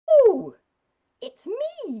it's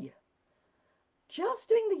me. Just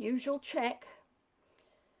doing the usual check.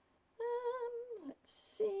 Let's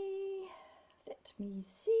see. Let me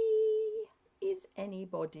see. Is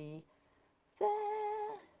anybody there?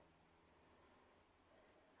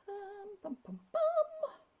 Bum, bum, bum.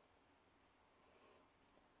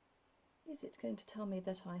 Is it going to tell me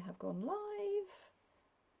that I have gone live?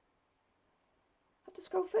 I have to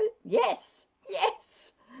scroll through. Yes,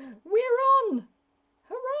 yes, we're on.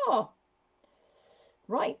 Hurrah.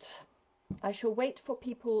 Right, I shall wait for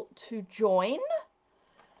people to join.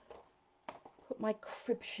 Put my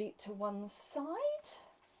crib sheet to one side.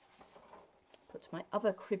 Put my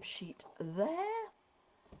other crib sheet there.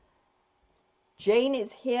 Jane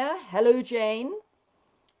is here. Hello, Jane.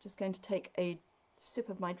 Just going to take a sip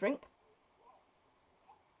of my drink.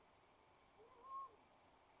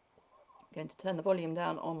 Going to turn the volume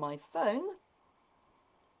down on my phone.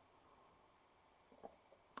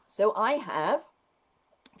 So I have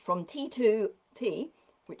from T2T,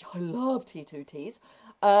 which I love T2Ts,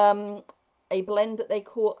 a blend that they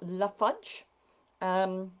call La Fudge.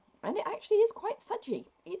 And it actually is quite fudgy.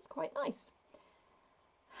 It's quite nice.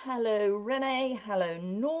 Hello, Renee. Hello,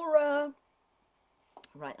 Nora.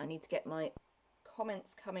 Right, I need to get my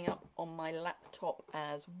comments coming up on my laptop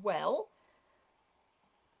as well,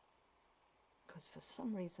 because for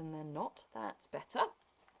some reason they're not. That's better.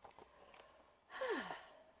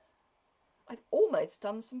 I've almost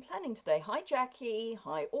done some planning today. Hi, Jackie.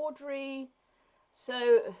 Hi, Audrey.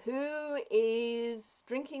 So who is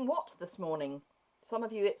drinking what this morning? Some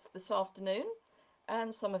of you it's this afternoon,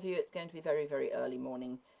 and some of you it's going to be very, very early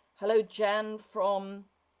morning. Hello, Jan from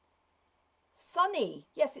sunny.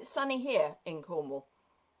 Yes, it's sunny here in Cornwall.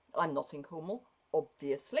 I'm not in Cornwall,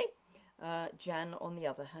 obviously. Jan, on the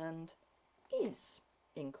other hand, is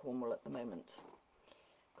in Cornwall at the moment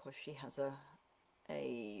because she has a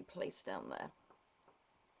place down there.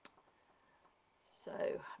 So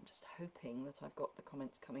I'm just hoping that I've got the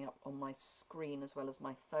comments coming up on my screen as well as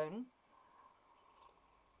my phone.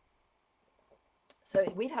 So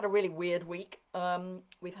we've had a really weird week.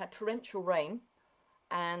 We've had torrential rain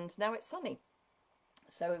and now it's sunny.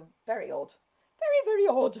 So very odd. Very, very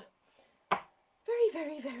odd. Very,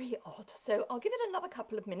 very, very odd. So I'll give it another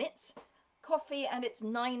couple of minutes. Coffee, and it's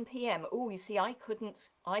 9 p.m. Oh, you see, I couldn't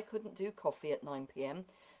do coffee at 9 p.m.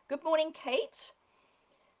 Good morning, Kate.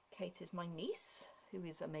 Kate is my niece, who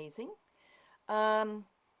is amazing.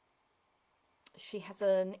 She has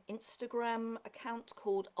an Instagram account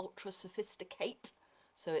called Ultra Sophisticate.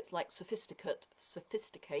 So it's like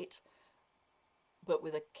sophisticate, but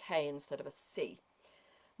with a K instead of a C.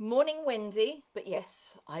 Morning, Wendy. But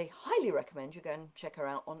yes, I highly recommend you go and check her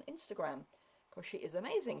out on Instagram, because she is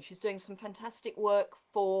amazing. She's doing some fantastic work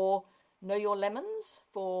for Know Your Lemons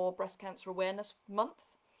for Breast Cancer Awareness Month.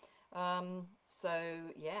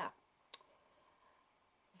 So, yeah.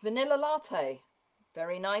 Vanilla latte.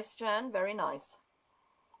 Very nice, Jan. Very nice.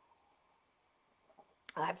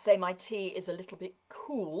 I have to say my tea is a little bit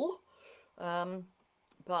cool,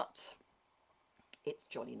 but it's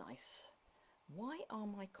jolly nice. Why are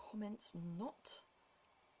my comments not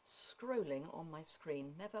scrolling on my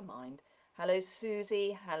screen? Never mind. Hello,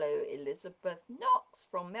 Susie. Hello, Elizabeth Knox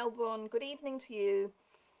from Melbourne. Good evening to you.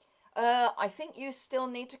 I think you still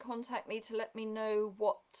need to contact me to let me know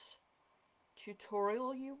what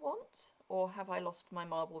tutorial you want, or have I lost my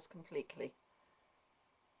marbles completely?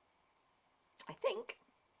 I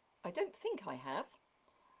don't think I have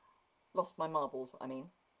lost my marbles, I mean.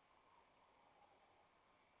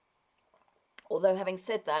 Although having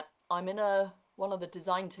said that, I'm in one of the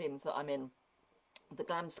design teams that I'm in, the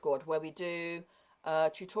Glam Squad, where we do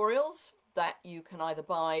tutorials that you can either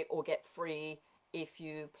buy or get free if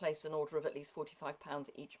you place an order of at least £45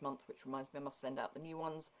 each month, which reminds me I must send out the new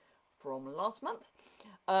ones from last month.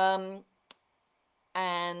 And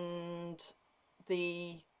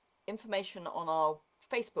the information on our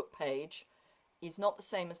Facebook page is not the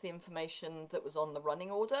same as the information that was on the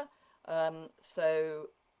running order. So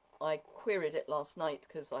I queried it last night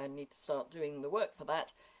because I need to start doing the work for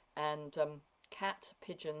that, and cat,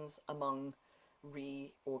 pigeons among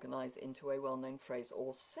reorganise into a well-known phrase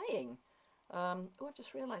or saying. Oh, I've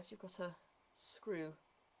just realised you've got a screw.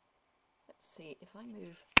 Let's see, if I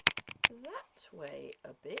move that way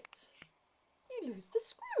a bit, you lose the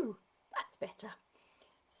screw. That's better.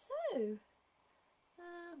 So,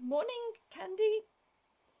 morning, Candy.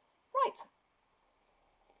 Right.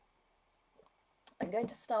 I'm going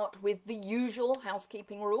to start with the usual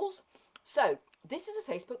housekeeping rules. So, this is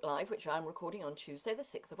a Facebook Live, which I'm recording on Tuesday, the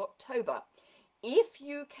 6th of October. If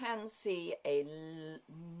you can see a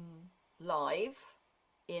live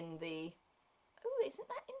in the... Oh, isn't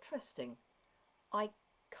that interesting? I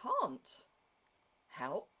can't.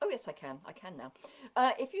 How? Oh yes, I can. I can now.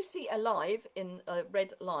 If you see a live in a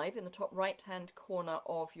red live in the top right hand corner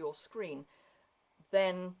of your screen,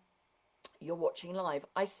 then you're watching live.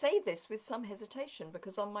 I say this with some hesitation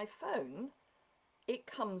because on my phone it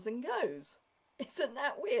comes and goes. Isn't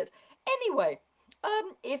that weird? Anyway,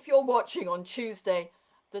 if you're watching on Tuesday,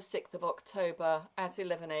 the 6th of October at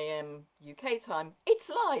 11 a.m. UK time, it's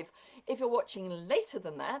live. If you're watching later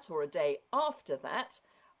than that or a day after that,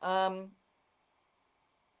 oh,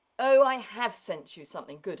 I have sent you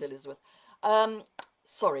something good, Elizabeth.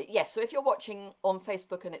 Sorry, yes, so if you're watching on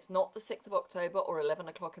Facebook and it's not the 6th of October or 11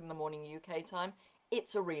 o'clock in the morning UK time,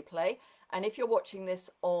 it's a replay. And if you're watching this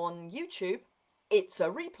on YouTube, it's a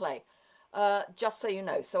replay. Just so you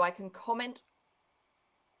know, so I can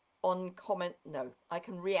I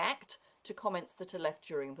can react to comments that are left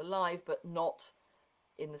during the live, but not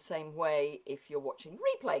in the same way if you're watching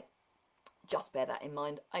the replay. Just bear that in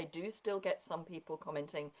mind. I do still get some people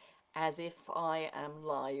commenting as if I am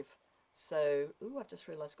live. So, ooh, I've just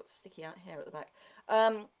realised I've got sticky out hair at the back.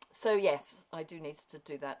 So yes, I do need to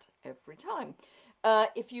do that every time.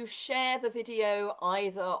 If you share the video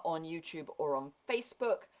either on YouTube or on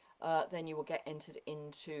Facebook, then you will get entered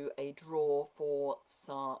into a draw for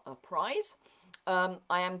a prize. I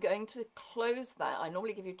am going to close that. I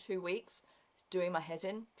normally give you 2 weeks. It's doing my head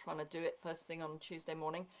in, trying to do it first thing on Tuesday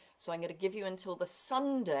morning. So I'm going to give you until the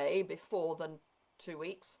Sunday before the 2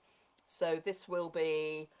 weeks. So this will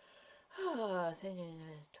be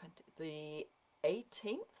the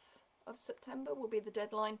 18th of September will be the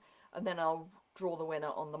deadline, and then I'll draw the winner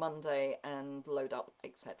on the Monday and load up,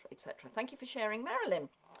 etc., etc. Thank you for sharing, Marilyn.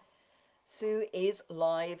 Sue is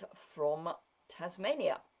live from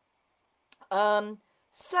Tasmania.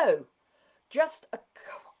 So just a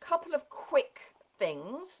couple of quick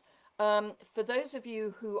things. For those of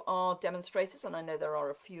you who are demonstrators, and I know there are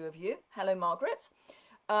a few of you, hello Margaret.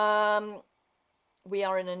 We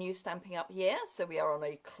are in a new Stampin' Up year, so we are on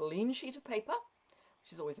a clean sheet of paper,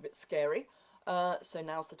 which is always a bit scary. So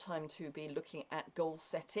now's the time to be looking at goal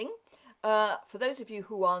setting. For those of you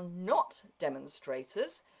who are not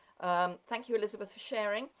demonstrators, thank you Elizabeth for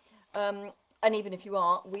sharing. And even if you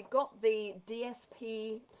are, we've got the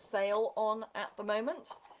DSP sale on at the moment.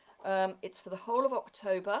 It's for the whole of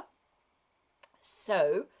October.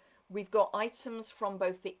 So we've got items from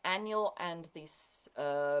both the annual and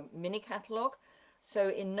the mini catalogue. So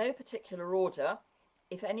in no particular order,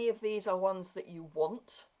 if any of these are ones that you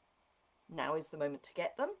want, now is the moment to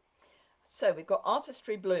get them. So we've got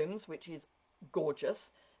Artistry Blooms, which is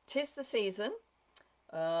gorgeous. 'Tis the Season,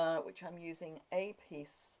 which I'm using a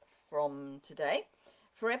piece from today.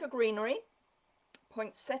 Forever Greenery,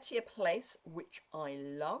 Poinsettia Place, which I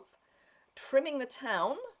love. Trimming the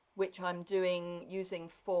Town, which I'm using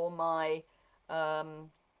for my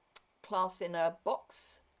class in a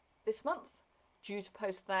box this month. Due to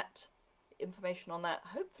post that information on that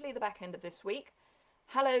hopefully the back end of this week.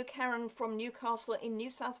 Hello Karen from Newcastle in New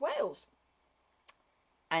South Wales,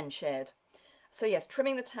 and shared. So yes,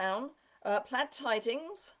 Trimming the Town, Plaid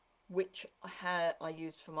Tidings, which I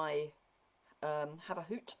used for my Have a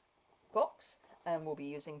Hoot box and will be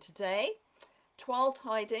using today. Twirl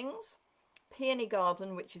Tidings, Peony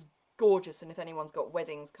Garden, which is gorgeous, and if anyone's got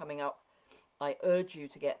weddings coming up, I urge you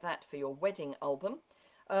to get that for your wedding album.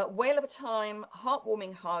 Whale of a Time,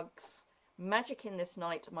 Heartwarming Hugs, Magic in This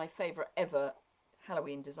Night, my favourite ever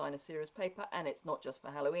Halloween designer series paper, and it's not just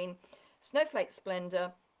for Halloween. Snowflake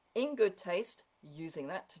Splendour, In Good Taste, using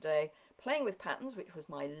that today. Playing with Patterns, which was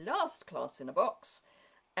my last class in a box,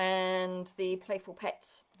 and the Playful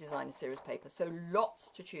Pets designer series paper. So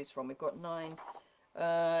lots to choose from. We've got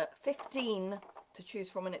 15 to choose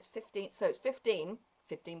from, and it's 15, so it's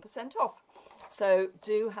 15% off. So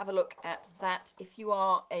do have a look at that. If you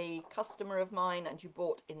are a customer of mine and you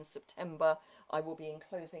bought in September, I will be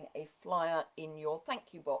enclosing a flyer in your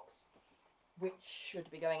thank you box, which should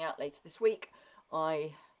be going out later this week.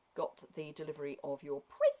 I got the delivery of your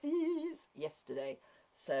prizes yesterday,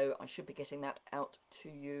 so I should be getting that out to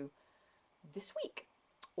you this week.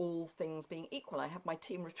 All things being equal, I have my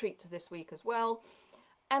team retreat to this week as well,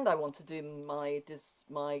 and I want to do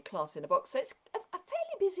my class in a box, so it's a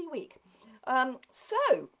fairly busy week.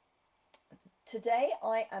 So today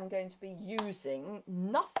I am going to be using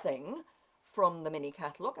nothing from the mini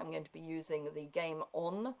catalogue. I'm going to be using the Game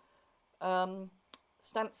On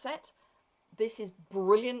stamp set. This is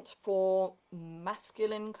brilliant for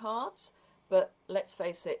masculine cards, but let's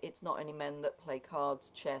face it, it's not only men that play cards,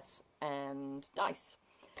 chess and dice.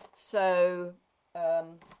 So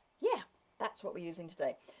yeah, that's what we're using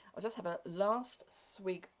today. I'll just have a last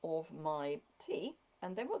swig of my tea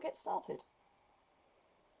and then we'll get started.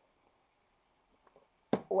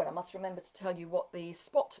 Oh, and I must remember to tell you what the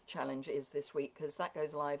spot challenge is this week, because that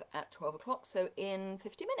goes live at 12 o'clock, so in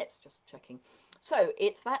 50 minutes, just checking. So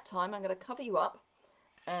it's that time. I'm going to cover you up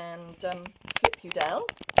and flip you down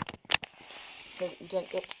so that you don't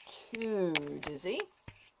get too dizzy.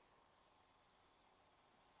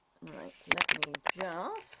 Right, let me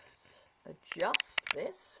just adjust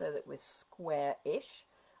this so that we're square-ish.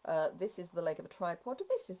 This is the leg of a tripod,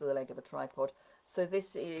 this is the leg of a tripod. So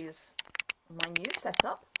this is my new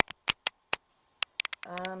setup.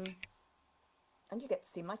 And you get to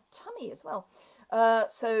see my tummy as well.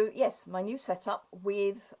 So yes, my new setup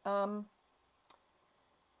with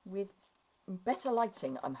better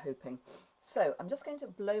lighting, I'm hoping. So I'm just going to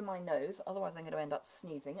blow my nose, otherwise I'm going to end up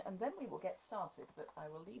sneezing, and then we will get started. But I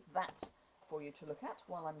will leave that for you to look at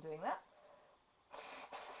while I'm doing that.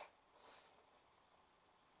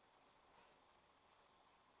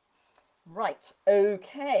 Right,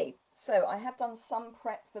 okay. So I have done some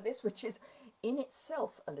prep for this, which is in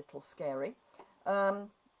itself a little scary. But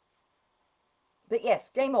yes,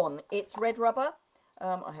 game on. It's red rubber.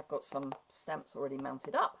 I have got some stamps already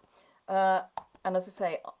mounted up. And as I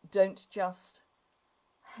say, don't just...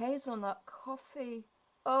 Hazelnut coffee.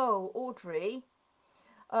 Oh, Audrey.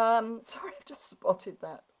 Sorry, I've just spotted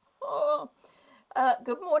that. Oh.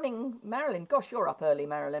 Good morning, Marilyn. Gosh, you're up early,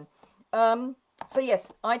 Marilyn. So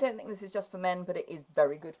yes, I don't think this is just for men, but it is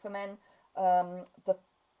very good for men.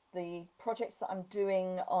 The projects that I'm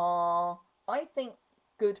doing are, I think,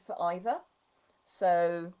 good for either.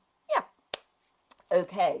 So, yeah.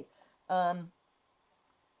 Okay.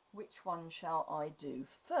 Which one shall I do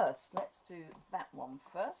first? Let's do that one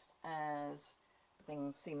first, as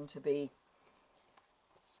things seem to be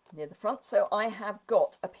near the front. So I have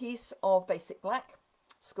got a piece of basic black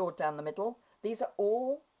scored down the middle. These are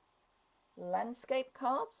all landscape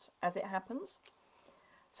cards, as it happens.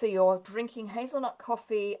 So you're drinking hazelnut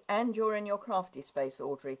coffee and you're in your crafty space,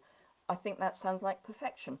 Audrey. I think that sounds like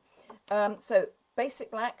perfection. So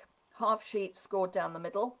basic black, half sheet scored down the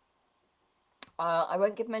middle. I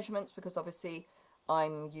won't give measurements because obviously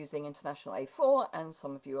I'm using International A4 and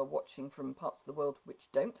some of you are watching from parts of the world which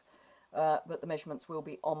don't. But the measurements will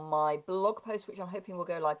be on my blog post, which I'm hoping will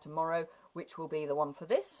go live tomorrow, which will be the one for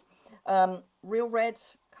this. Real red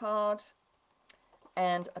card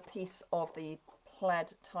and a piece of the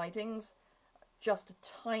plaid tidings, just a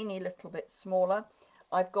tiny little bit smaller.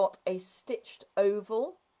 I've got a stitched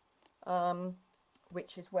oval,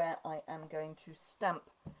 which is where I am going to stamp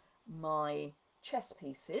my chess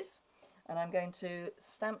pieces, and I'm going to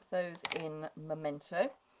stamp those in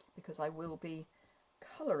Memento because I will be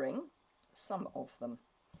colouring some of them.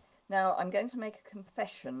 Now I'm going to make a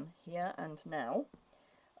confession here and now.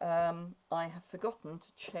 I have forgotten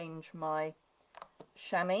to change my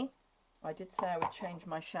chamois. I did say I would change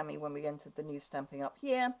my chamois when we entered the new Stamping Up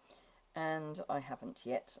here, and I haven't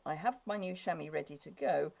yet. I have my new chamois ready to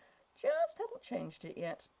go, just haven't changed it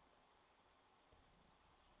yet.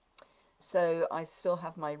 So I still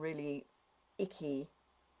have my really icky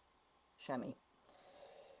chamois.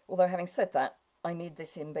 Although having said that, I need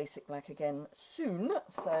this in basic black again soon,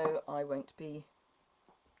 so I won't be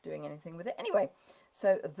doing anything with it anyway.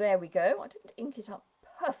 So there we go. I didn't ink it up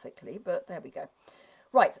perfectly, but there we go.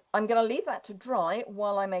 Right, I'm going to leave that to dry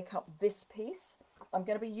while I make up this piece. I'm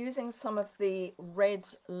going to be using some of the red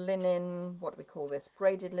linen, what do we call this,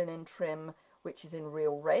 braided linen trim, which is in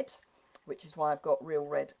real red, which is why I've got real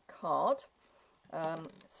red card.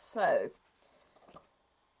 So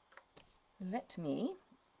let me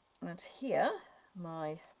add here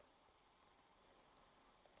my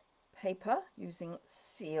paper using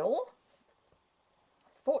seal.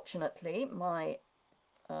 Fortunately, my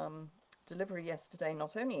delivery yesterday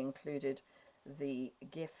not only included the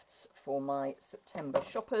gifts for my September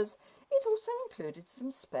shoppers, it also included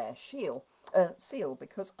some spare seal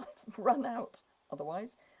because I've run out.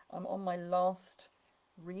 Otherwise, I'm on my last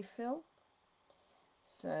refill.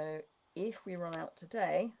 So if we run out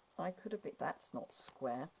today, I could have been, that's not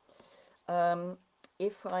square.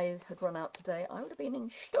 If I had run out today, I would have been in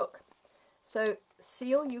stuck. So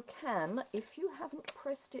seal you can, if you haven't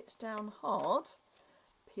pressed it down hard,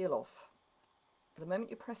 peel off. The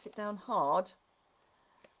moment you press it down hard,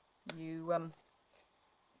 you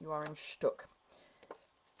are in stuck.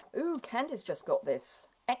 Ooh, Candy's just got this.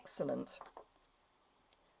 Excellent.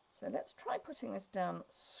 So let's try putting this down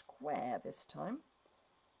square this time.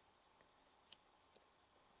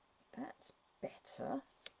 That's better.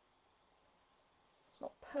 It's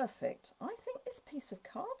not perfect. I think this piece of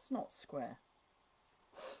card's not square.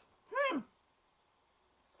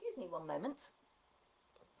 Excuse me one moment.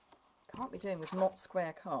 Can't be doing with not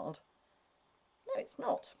square card. No, it's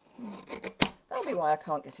not. That'll be why I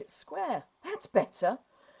can't get it square. That's better.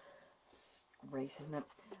 It's great, isn't it?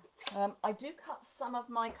 I do cut some of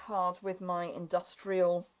my card with my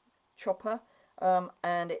industrial chopper,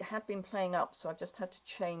 and it had been playing up, so I've just had to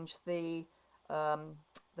change the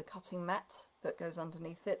cutting mat that goes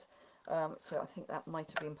underneath it. So I think that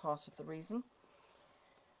might have been part of the reason.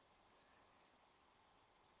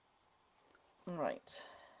 Right.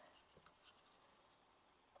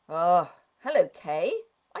 Hello, Kay.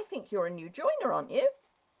 I think you're a new joiner, aren't you?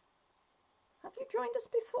 Have you joined us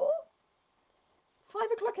before? 5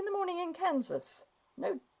 o'clock in the morning in Kansas.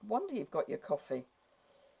 No wonder you've got your coffee.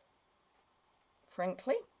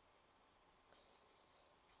 Frankly,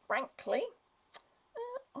 I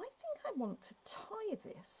think I want to tie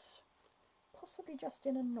this, possibly just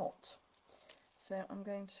in a knot. So I'm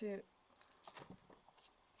going to,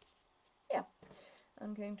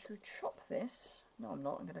 I'm going to chop this. No, I'm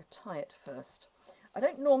not. I'm going to tie it first. I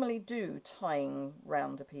don't normally do tying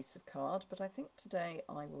round a piece of card, but I think today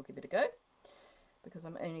I will give it a go, because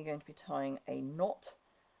I'm only going to be tying a knot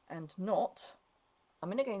and not, I'm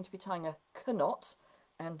only going to be tying a knot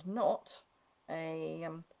and not a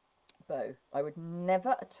bow. I would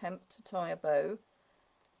never attempt to tie a bow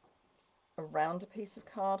around a piece of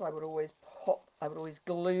card. I would always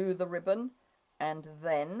glue the ribbon and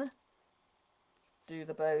then do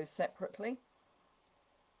the bow separately,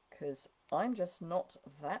 because I'm just not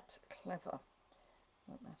that clever. I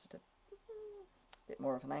want that at a bit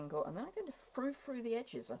more of an angle, and then I'm going to frou through the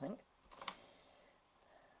edges, I think.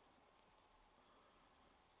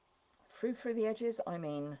 Frou through the edges, I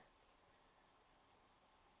mean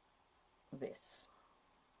this.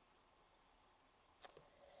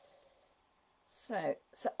 So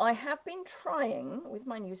I have been trying with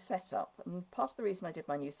my new setup, and part of the reason I did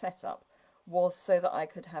my new setup was so that I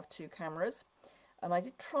could have 2 cameras, and I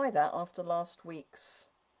did try that after last week's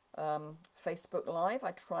Facebook Live.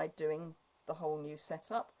 I tried doing the whole new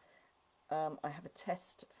setup. I have a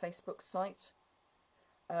test Facebook site,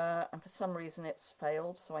 and for some reason it's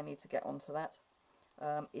failed, so I need to get onto that.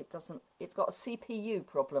 It's got a CPU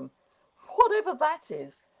problem, whatever that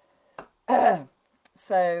is.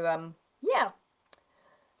 So yeah,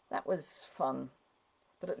 that was fun,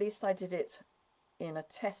 but at least I did it in a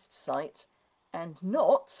test site and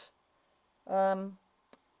not in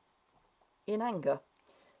anger.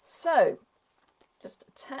 So just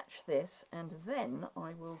attach this, and then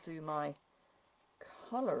I will do my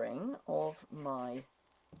colouring of my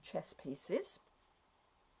chess pieces.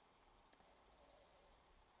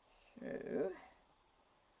 So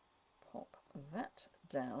pop that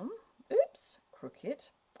down. Oops, crooked.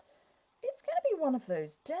 It's going to be one of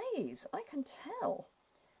those days, I can tell.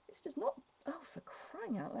 This does not, oh, for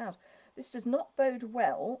crying out loud, this does not bode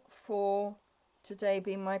well for today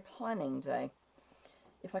being my planning day.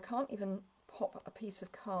 If I can't even pop a piece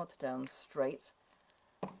of card down straight,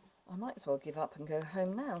 I might as well give up and go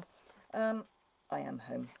home now. I am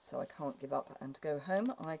home, so I can't give up and go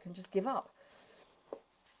home. I can just give up.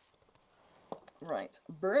 Right,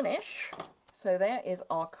 burnish. So there is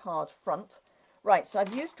our card front. Right, so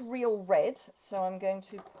I've used real red, so I'm going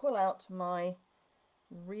to pull out my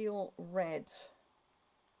real red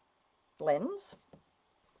blends,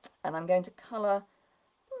 and I'm going to colour,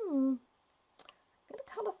 I'm going to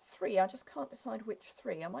colour 3. I just can't decide which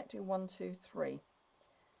 3. I might do 1, 2, 3,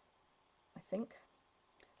 I think.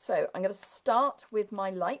 So I'm going to start with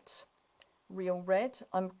my light real red.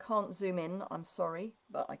 I can't zoom in, I'm sorry,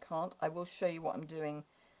 but I can't. I will show you what I'm doing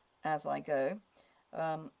as I go,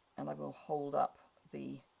 and I will hold up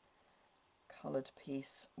the coloured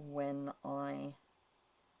piece when I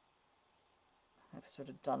have sort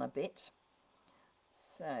of done a bit.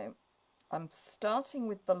 So I'm starting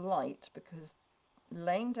with the light because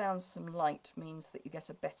laying down some light means that you get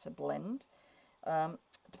a better blend.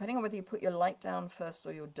 Depending on whether you put your light down first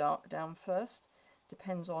or your dark down first,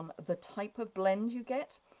 depends on the type of blend you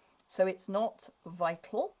get. So it's not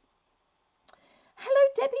vital. Hello,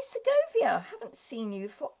 Debbie Segovia. Haven't seen you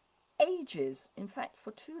for ages. In fact,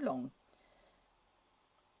 for too long.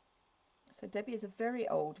 So Debbie is a very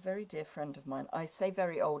old, very dear friend of mine. I say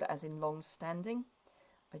very old as in long-standing.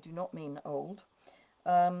 I do not mean old.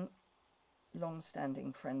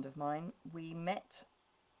 Long-standing friend of mine. We met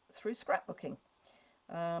through scrapbooking.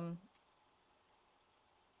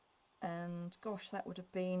 And gosh, that would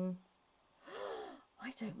have been,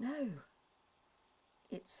 I don't know.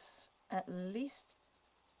 It's at least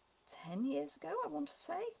 10 years ago, I want to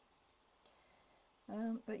say.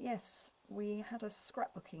 But yes, we had a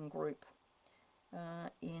scrapbooking group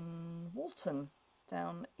in Walton,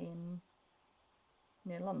 down in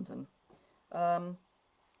near London.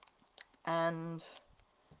 and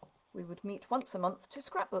we would meet once a month to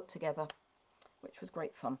scrapbook together, which was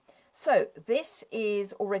great fun. So this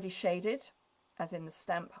is already shaded, as in the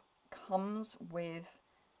stamp comes with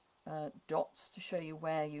dots to show you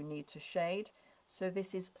where you need to shade. So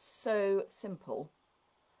this is so simple.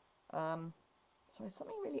 Sorry,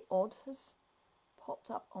 something really odd has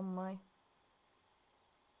popped up on my...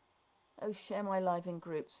 Oh, share my live in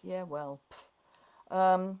groups. Yeah, well,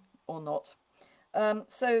 or not.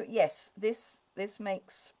 So yes, this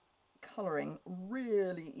makes colouring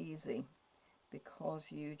really easy,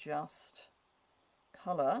 because you just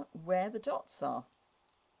colour where the dots are,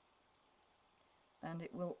 and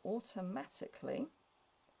it will automatically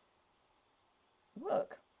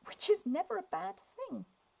work, which is never a bad thing.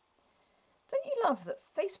 Don't you love that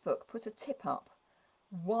Facebook put a tip up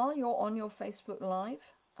while you're on your Facebook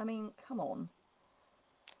Live? I mean, come on.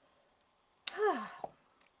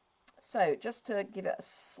 So just to give it a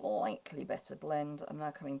slightly better blend, I'm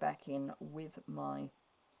now coming back in with my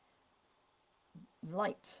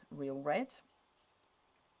light real red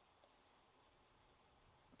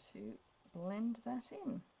to blend that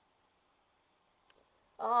in.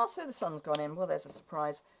 Ah, so the sun's gone in. Well, there's a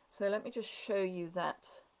surprise. So let me just show you that.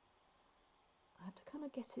 I have to kind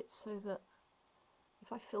of get it so that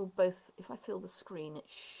if I fill the screen, it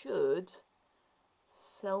should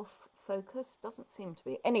self-focus. Doesn't seem to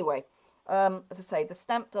be. Anyway, as I say, the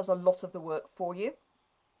stamp does a lot of the work for you.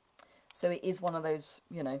 So it is one of those,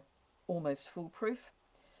 you know, almost foolproof.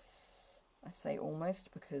 I say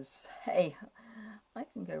almost because, hey, I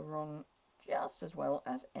can go wrong just as well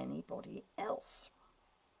as anybody else.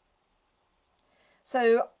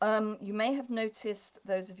 So you may have noticed,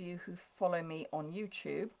 those of you who follow me on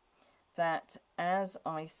YouTube, that as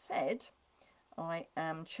I said, I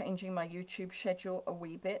am changing my YouTube schedule a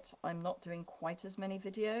wee bit. I'm not doing quite as many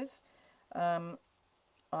videos. I'm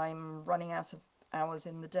running out of hours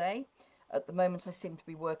in the day. At the moment, I seem to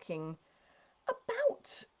be working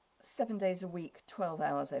about 7 days a week, 12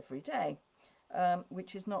 hours every day,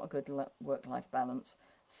 which is not a good work-life balance.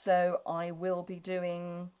 So I will be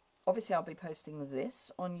doing, obviously I'll be posting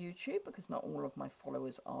this on YouTube because not all of my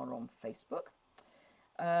followers are on Facebook.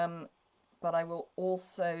 But I will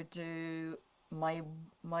also do, my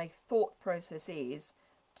thought process is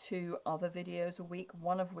 2 other videos a week,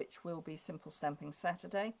 one of which will be Simple Stamping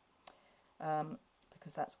Saturday,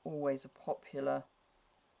 because that's always a popular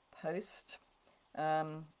post.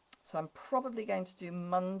 So I'm probably going to do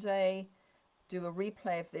Monday, do a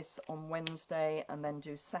replay of this on Wednesday, and then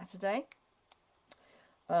do Saturday.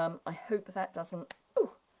 I hope that doesn't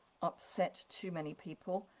upset too many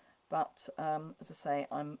people, but as I say,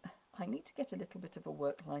 I need to get a little bit of a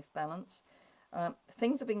work-life balance.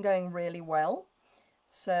 Things have been going really well,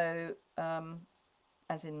 so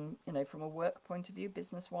as in, you know, from a work point of view,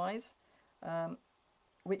 business-wise,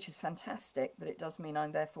 which is fantastic, but it does mean I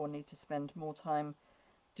therefore need to spend more time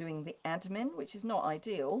doing the admin, which is not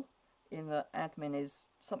ideal, in that admin is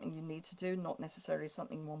something you need to do, not necessarily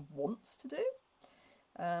something one wants to do.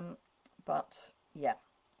 But yeah,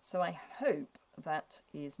 so I hope that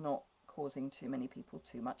is not causing too many people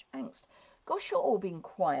too much angst. Gosh, you're all being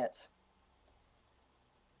quiet.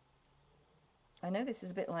 I know this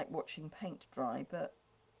is a bit like watching paint dry, but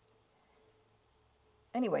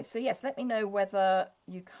anyway, so yes, let me know whether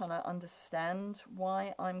you kind of understand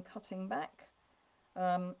why I'm cutting back.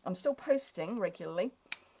 I'm still posting regularly,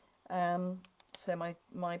 so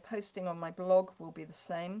my posting on my blog will be the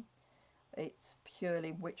same. It's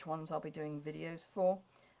purely which ones I'll be doing videos for.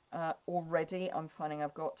 Already I'm finding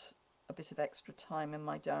I've got a bit of extra time in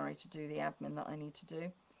my diary to do the admin that I need to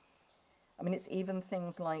do. I mean, it's even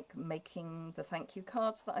things like making the thank you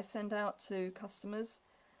cards that I send out to customers.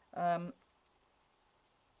 I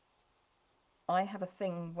have a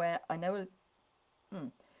thing where I know,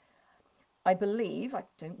 I believe, I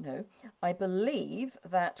don't know, I believe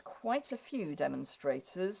that quite a few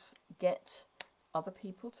demonstrators get other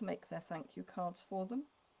people to make their thank you cards for them.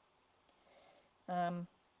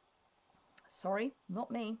 Sorry, not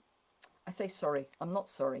me. I say sorry, I'm not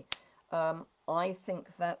sorry. I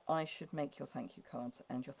think that I should make your thank you cards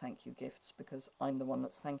and your thank you gifts because I'm the one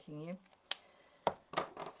that's thanking you.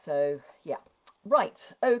 So, yeah.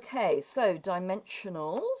 Right, okay, so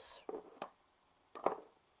dimensionals.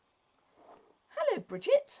 Hello,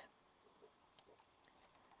 Bridget.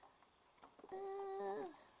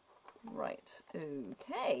 Right,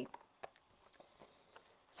 okay.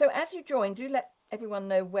 So as you join, do let everyone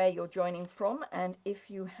know where you're joining from, and if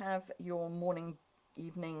you have your morning,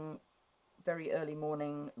 evening, very early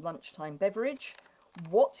morning, lunchtime beverage,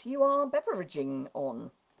 what you are beveraging on.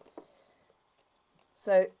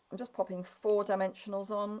 So I'm just popping 4 dimensionals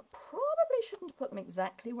on, probably probably shouldn't put them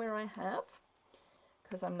exactly where I have,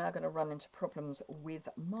 because I'm now going to run into problems with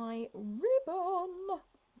my ribbon.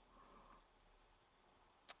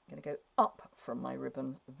 I'm going to go up from my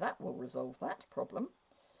ribbon. That will resolve that problem.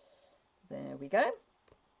 There we go.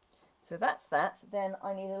 So that's that. Then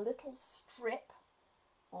I need a little strip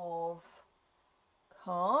of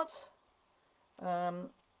card, because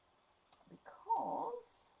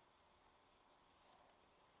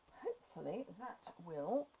hopefully that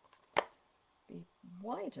will be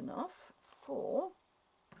wide enough for,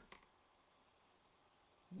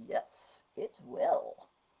 yes, it will.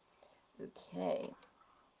 Okay.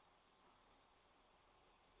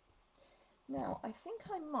 Now, I think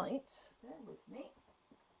I might, bear with me,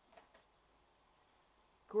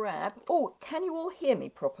 grab, oh, can you all hear me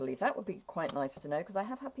properly? That would be quite nice to know, because I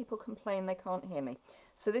have had people complain they can't hear me.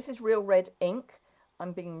 So this is Real Red ink.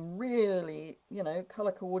 I'm being really, you know,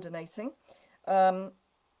 colour coordinating.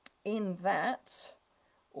 In that,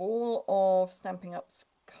 all of Stampin' Up's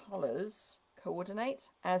colours coordinate,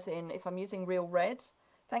 as in if I'm using Real Red,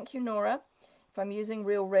 thank you Nora, if I'm using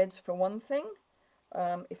Real Red for one thing,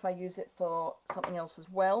 if I use it for something else as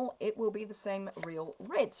well, it will be the same Real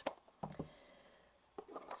Red.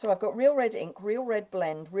 So I've got Real Red ink, Real Red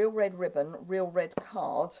blend, Real Red ribbon, Real Red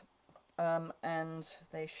card, and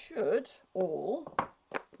they should all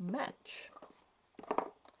match.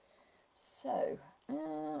 So,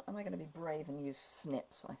 am I going to be brave and use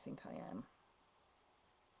snips? I think I am.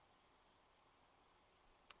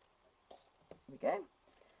 There we go.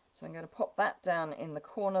 So I'm going to pop that down in the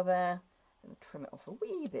corner there. I'm going to trim it off a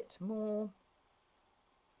wee bit more.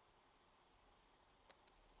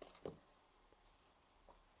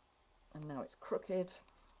 And now it's crooked.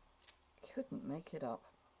 Couldn't make it up.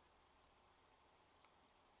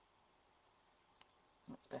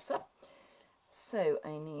 That's better. So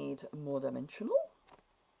I need more dimensional.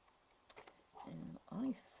 And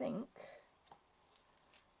I think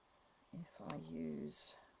if I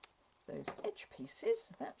use those edge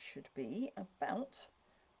pieces, that should be about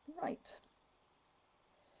right.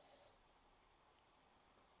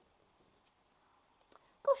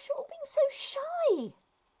 Gosh, you're all being so shy.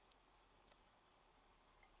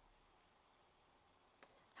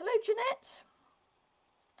 Hello, Jeanette.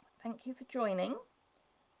 Thank you for joining.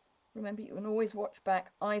 Remember, you can always watch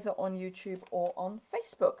back either on YouTube or on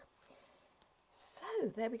Facebook. So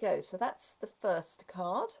there we go. So that's the first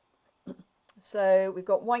card. So we've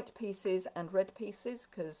got white pieces and red pieces,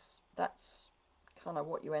 because that's kind of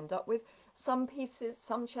what you end up with. Some pieces,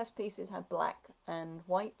 some chess pieces have black and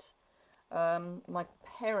white. My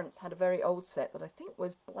parents had a very old set that I think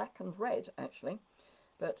was black and red, actually.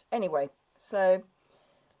 But anyway, so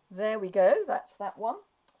there we go. That's that one.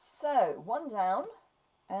 So one down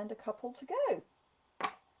and a couple to go.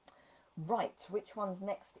 Right, which one's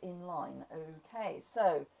next in line? Okay,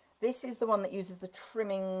 so this is the one that uses the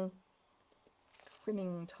trimming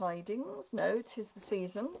tidings. No, 'tis the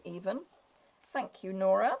season, even. Thank you,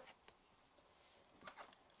 Nora.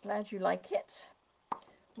 Glad you like it.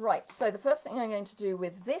 Right, so the first thing I'm going to do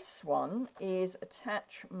with this one is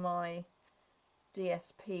attach my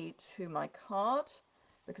DSP to my card,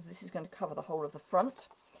 because this is going to cover the whole of the front.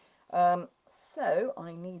 So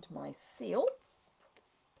I need my seal,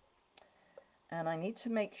 and I need to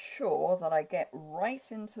make sure that I get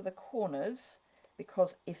right into the corners,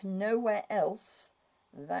 because if nowhere else,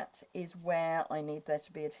 that is where I need there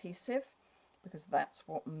to be adhesive, because that's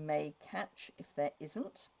what may catch if there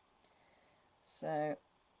isn't. So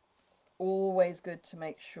always good to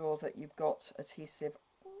make sure that you've got adhesive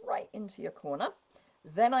right into your corner.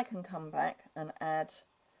 Then I can come back and add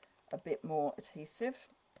a bit more adhesive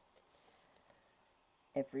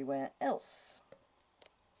everywhere else.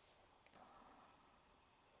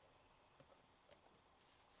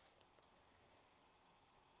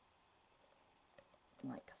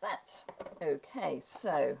 Like that. Okay,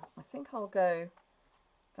 so I think I'll go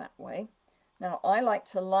that way. Now I like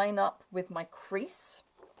to line up with my crease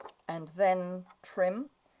and then trim.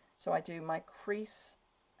 So I do my crease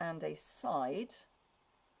and a side.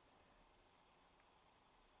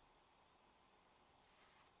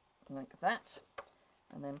 Like that.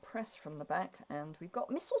 And then press from the back, and we've got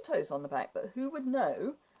mistletoes on the back, but who would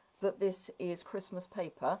know that this is Christmas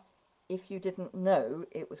paper if you didn't know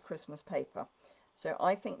it was Christmas paper? So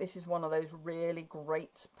I think this is one of those really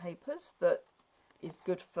great papers that is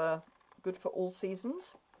good for all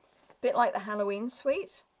seasons. It's a bit like the Halloween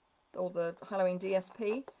suite or the Halloween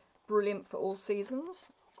DSP, brilliant for all seasons,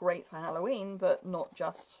 great for Halloween, but not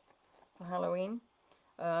just for Halloween.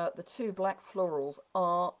 The two black florals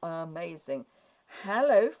are amazing.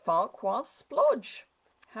 Hello, Farquhar Splodge.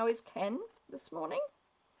 How is Ken this morning?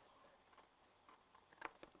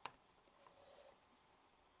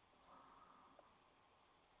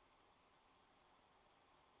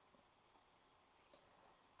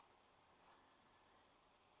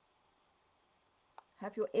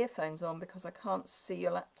 have your earphones on because I can't see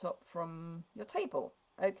your laptop from your table.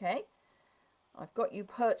 Okay, I've got you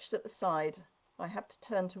perched at the side. I have to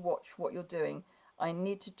turn to watch what you're doing. I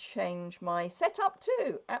need to change my setup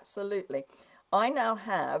too. Absolutely. I now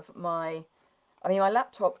have my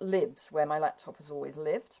laptop lives where my laptop has always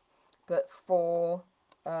lived, but for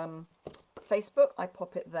Facebook, I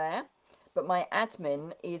pop it there. But my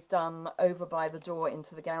admin is done over by the door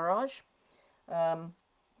into the garage,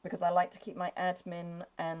 because I like to keep my admin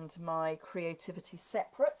and my creativity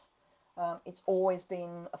separate. It's always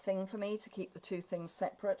been a thing for me to keep the two things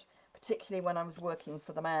separate, particularly when I was working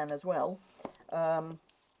for the man as well. I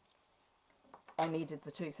needed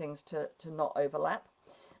the two things to not overlap.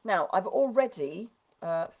 Now, I've already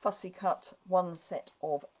fussy cut one set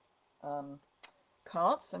of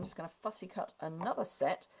cards, so I'm just going to fussy cut another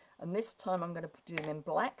set, and this time I'm going to do them in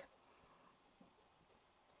black.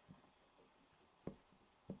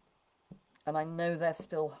 And I know they're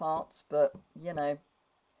still hearts, but, you know,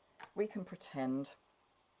 we can pretend.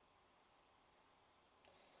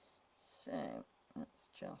 So, let's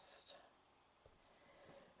just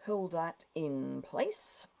hold that in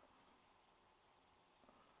place.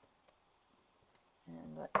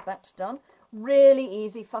 And that's done. Really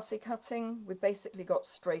easy fussy cutting. We've basically got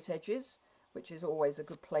straight edges, which is always a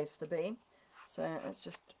good place to be. So let's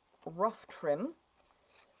just rough trim.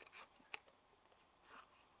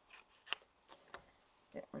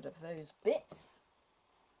 Get rid of those bits.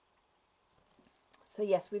 So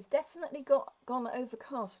yes, we've definitely gone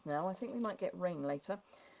overcast now. I think we might get rain later.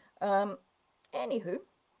 Anywho.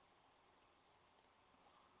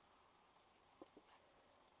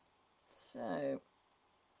 So,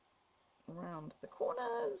 around the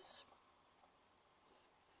corners.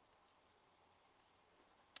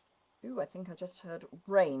 Ooh, I think I just heard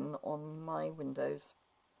rain on my windows.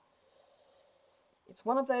 It's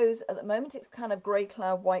one of those, at the moment it's kind of grey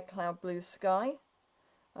cloud, white cloud, blue sky.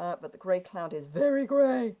 But the grey cloud is very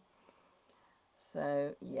grey.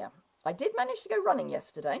 So, yeah. I did manage to go running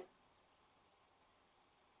yesterday.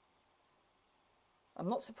 I'm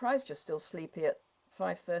not surprised you're still sleepy at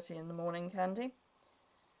 5:30 in the morning, Candy.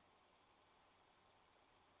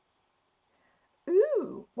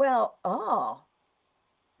 Ooh, well,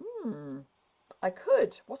 I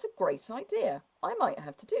could. What a great idea. I might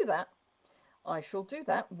have to do that. I shall do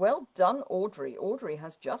that. Well done, Audrey. Audrey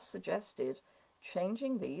has just suggested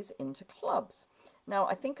changing these into clubs. Now,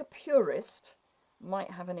 I think a purist might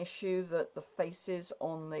have an issue that the faces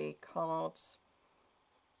on the cards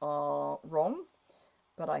are wrong,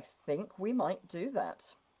 but I think we might do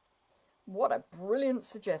that. What a brilliant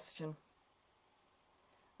suggestion.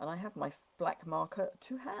 And I have my black marker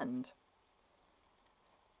to hand.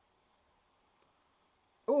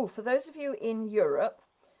 Oh, for those of you in Europe,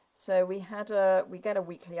 so we get a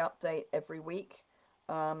weekly update every week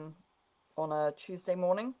on a Tuesday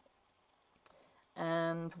morning,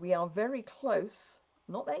 and we are very close,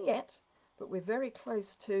 not there yet, but we're very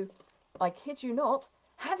close to, I kid you not,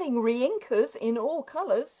 having re-inkers in all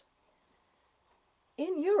colours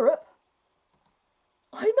in Europe.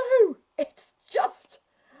 I know, it's just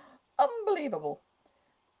unbelievable.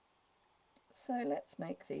 So let's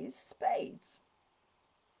make these spades.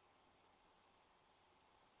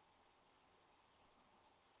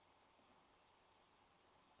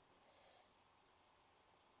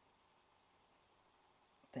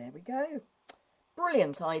 There we go.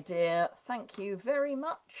 Brilliant idea. Thank you very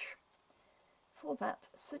much for that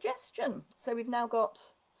suggestion. So we've now got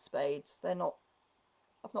spades. They're not,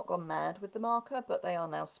 I've not gone mad with the marker, but they are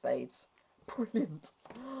now spades. Brilliant.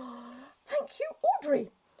 Thank you,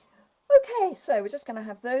 Audrey. Okay, so we're just going to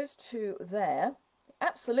have those two there.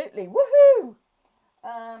 Absolutely. Woohoo!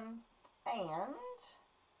 And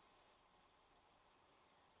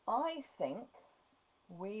I think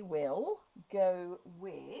we will go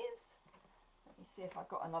with, let me see if I've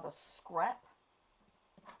got another scrap.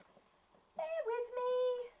 Bear with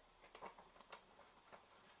me.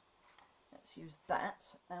 Let's use that,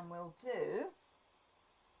 and we'll do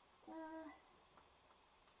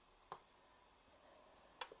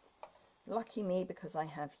lucky me because I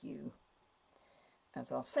have you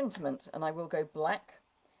as our sentiment, and I will go black.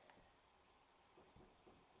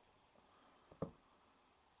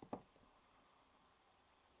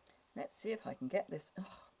 Let's see if I can get this.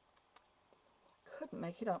 Oh, couldn't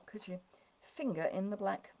make it up, could you? Finger in the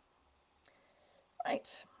black.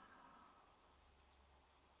 Right.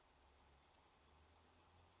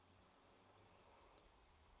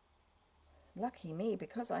 Lucky me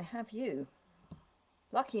because I have you.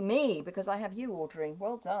 Lucky me because I have you, Audrey.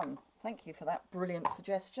 Well done. Thank you for that brilliant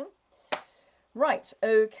suggestion. Right,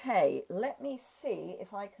 okay. Let me see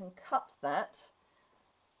if I can cut that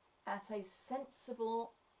at a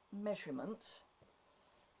sensible measurement,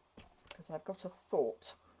 because I've got a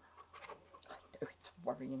thought. I know it's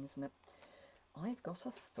worrying, isn't it? I've got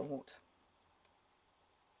a thought.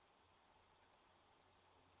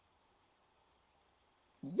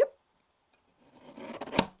 Yep.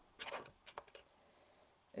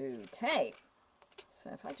 Okay.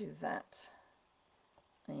 So if I do that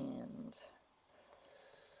and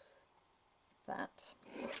that,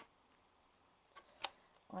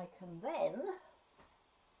 I can then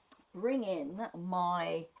bring in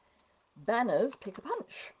my banners Pick a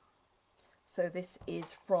Punch. So this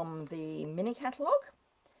is from the mini catalogue,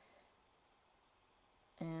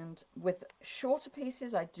 and with shorter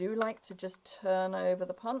pieces I do like to just turn over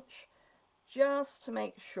the punch just to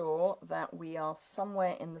make sure that we are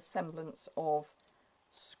somewhere in the semblance of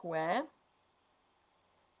square,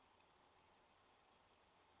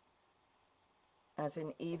 as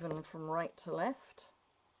in even from right to left.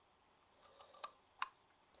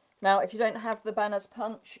 Now if you don't have the banners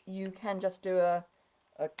punch, you can just do a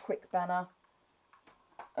quick banner.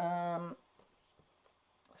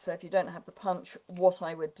 So if you don't have the punch, what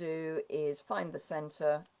I would do is find the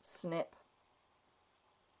center, snip,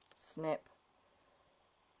 snip,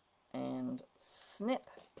 and snip.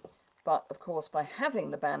 But of course, by having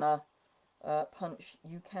the banner punch,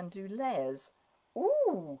 you can do layers.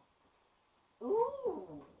 Ooh!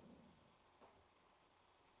 Ooh!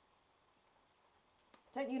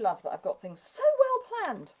 Don't you love that I've got things so well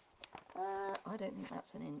planned? I don't think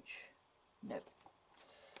that's an inch. Nope.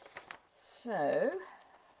 So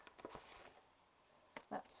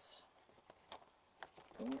that's,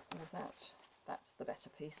 that's the better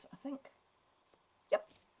piece, I think. Yep.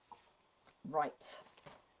 Right.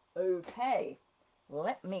 Okay.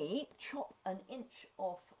 Let me chop an inch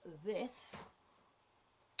off this.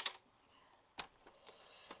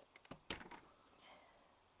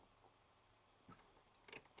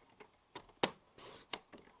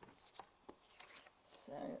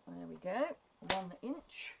 So there we go, 1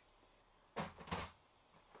 inch.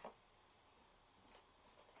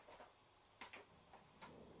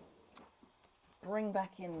 Bring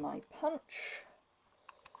back in my punch,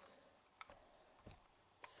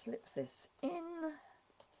 slip this in,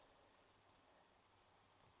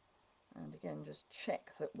 and again just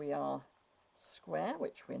check that we are square,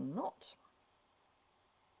 which we're not.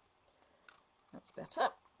 That's better.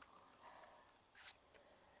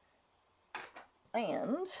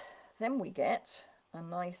 And then we get a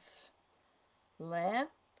nice layer,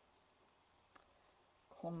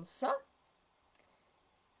 comme ça.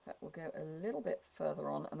 That will go a little bit further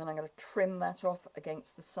on, and then I'm going to trim that off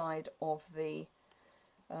against the side of the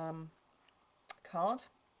card.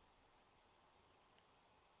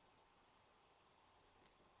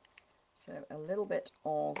 So a little bit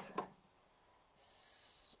of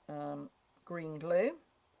green glue,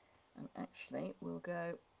 and actually we'll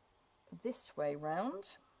go this way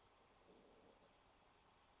round.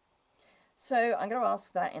 So I'm going to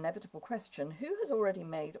ask that inevitable question: who has already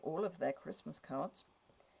made all of their Christmas cards?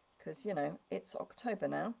 Because, you know, it's October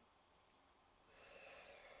now.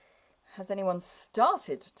 Has anyone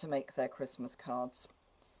started to make their Christmas cards?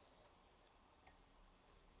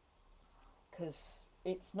 Because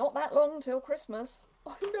it's not that long till Christmas.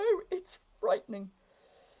 I know, it's frightening.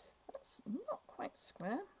 That's not quite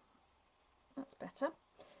square. That's better.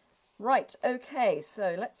 Right, okay,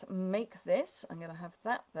 so let's make this. I'm going to have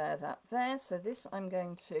that there. So this I'm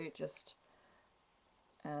going to just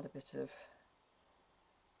add a bit of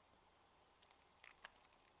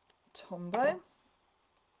Tombow.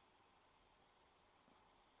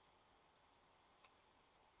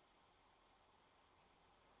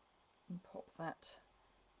 And pop that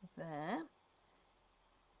there.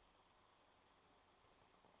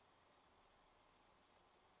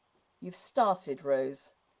 You've started,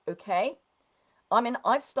 Rose. Okay. I mean,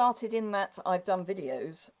 I've started in that I've done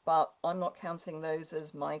videos, but I'm not counting those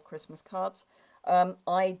as my Christmas cards.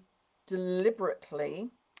 I deliberately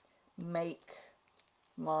make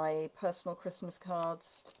my personal Christmas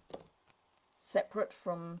cards separate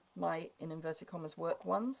from my, in inverted commas, work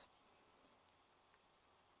ones.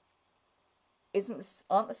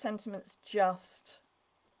 Aren't the sentiments just,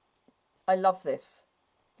 I love this.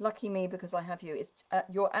 Lucky me because I have you. It's,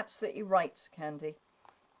 you're absolutely right, Candy.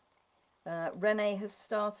 Renee has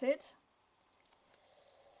started.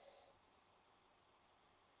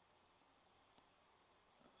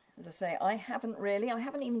 As I say, I haven't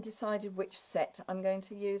even decided which set I'm going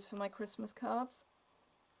to use for my Christmas cards.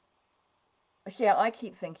 Yeah, I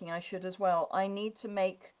keep thinking I should as well. I need to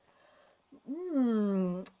make,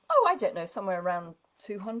 oh, I don't know, somewhere around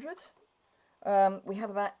 200. We have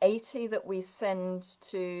about 80 that we send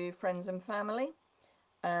to friends and family.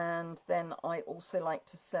 And then I also like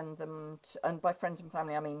to send them to, and by friends and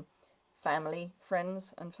family I mean family,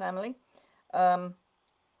 friends and family.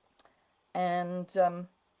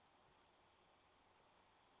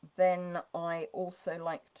 Then I also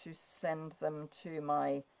like to send them to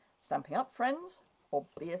my Stamping Up friends,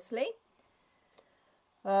 obviously.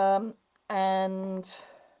 And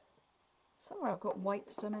somewhere I've got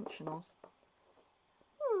white dimensionals.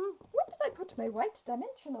 Where did I put my white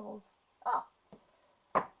dimensionals? Ah,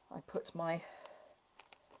 I put my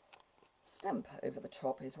stamp over the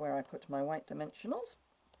top is where I put my white dimensionals.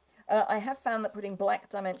 I have found that putting black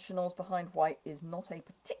dimensionals behind white is not a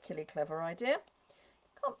particularly clever idea.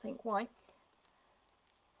 Can't think why.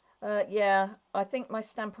 Yeah, I think my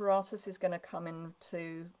Stamparatus is going to come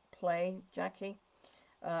into play, Jackie,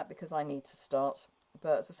 because I need to start.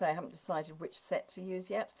 But as I say, I haven't decided which set to use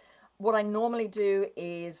yet. What I normally do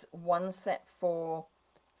is one set for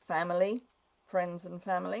family, friends and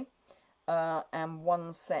family, and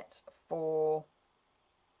one set for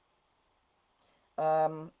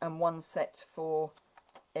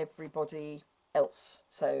everybody else.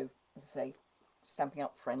 So, as I say, Stamping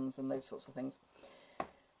Up friends and those sorts of things.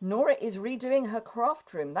 Nora is redoing her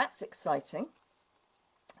craft room. That's exciting.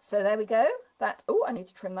 So there we go. That, oh, I need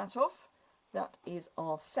to trim that off. That is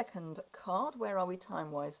our second card. Where are we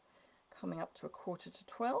time-wise? Coming up to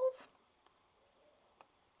 11:45.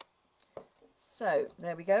 So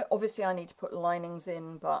there we go. Obviously I need to put linings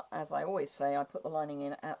in, but as I always say, I put the lining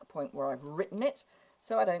in at the point where I've written it,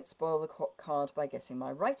 so I don't spoil the card by getting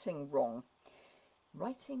my writing wrong.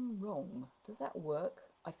 Writing wrong. Does that work?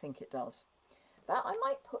 I think it does. That I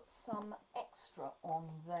might put some extra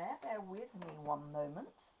on there. Bear with me one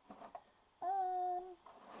moment.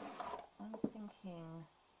 I'm thinking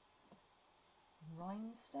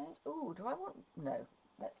rhinestones. Oh, do I want... No,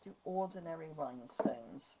 let's do ordinary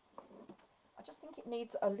rhinestones. I just think it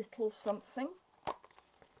needs a little something.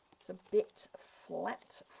 It's a bit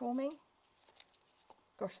flat for me.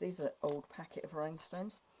 Gosh, these are an old packet of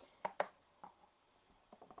rhinestones.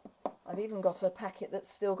 I've even got a packet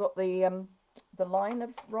that's still got the line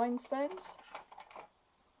of rhinestones.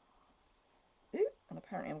 Ooh, and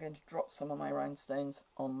apparently I'm going to drop some of my rhinestones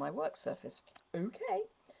on my work surface. Okay.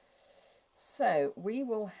 So we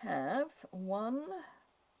will have one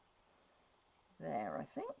there, I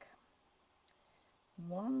think.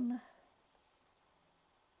 One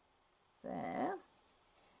there.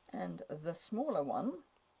 And the smaller one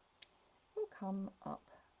will come up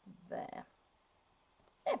there.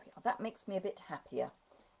 There we are. That makes me a bit happier.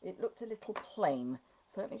 It looked a little plain.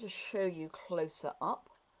 So let me just show you closer up.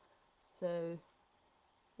 So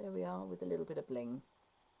there we are with a little bit of bling.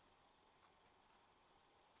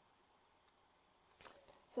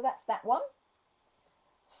 So that's that one.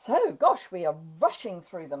 So, gosh, we are rushing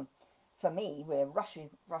through them. For me, we're rushing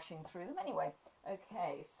through them anyway.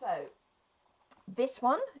 Okay, so this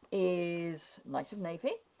one is Knight of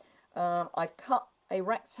Navy. I cut a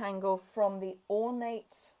rectangle from the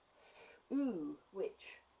ornate, ornate,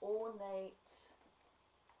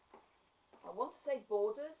 I want to say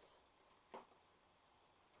borders.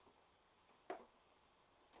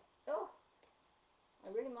 Oh, I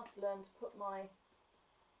really must learn to put my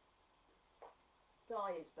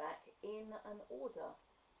dies back in an order.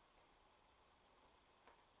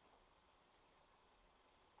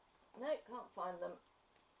 No, can't find them.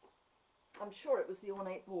 I'm sure it was the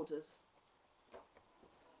ornate borders.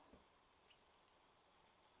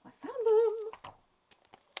 I found them.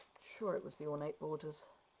 Sure it was the ornate borders.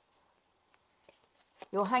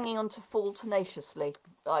 You're hanging on to fall tenaciously.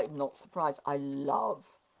 I'm not surprised. I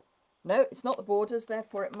love. No, it's not the borders,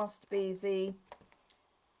 therefore it must be the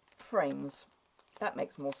frames. That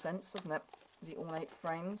makes more sense, doesn't it? The ornate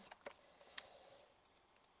frames.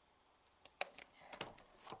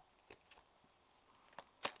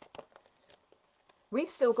 We've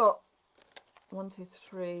still got 1, 2,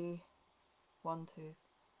 3, 1, 2,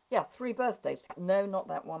 yeah, 3 birthdays. No, not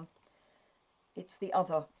that one. It's the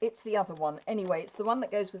other. It's the other one. Anyway, it's the one that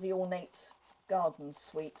goes with the ornate garden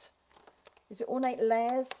suite. Is it ornate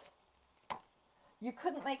layers? You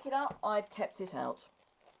couldn't make it up. I've kept it out.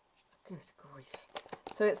 Good grief.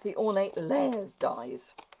 So it's the ornate layers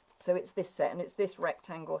dies. So it's this set, and it's this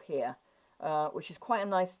rectangle here, which is quite a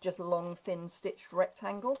nice, just long, thin stitched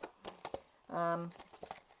rectangle.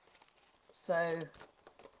 So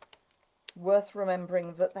worth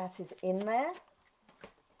remembering that that is in there.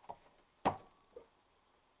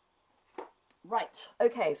 Right,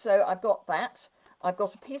 okay, so I've got that. I've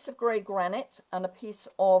got a piece of grey granite and a piece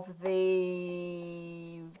of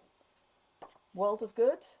the World of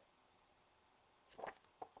Good.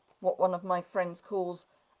 what one of my friends calls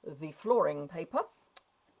the flooring paper,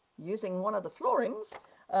 using one of the floorings,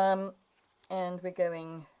 and we're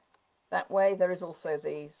going that way. There is also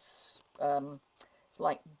these, it's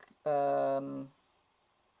like acrylic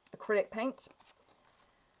paint.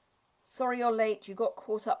 Sorry you're late, you got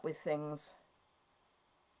caught up with things.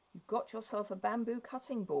 You've got yourself a bamboo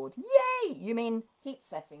cutting board. Yay! You mean heat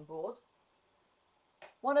setting board?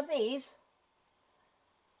 One of these.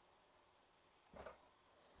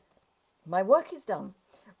 My work is done.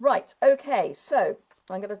 Right, okay, so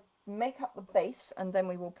I'm going to make up the base and then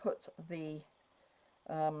we will put the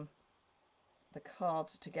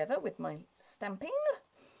cards together with my stamping.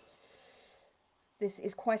 This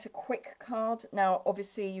is quite a quick card. Now,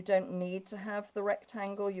 obviously, you don't need to have the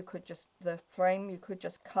rectangle. You could just, the frame, you could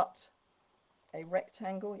just cut a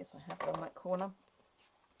rectangle. Yes, I have done that corner.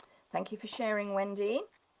 Thank you for sharing, Wendy.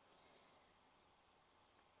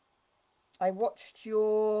 I watched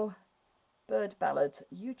your bird ballad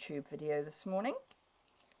YouTube video this morning,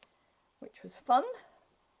 which was fun.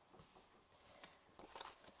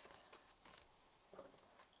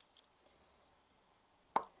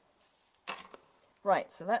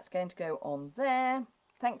 Right, so that's going to go on there.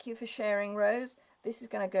 Thank you for sharing, Rose. This is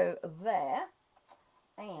going to go there.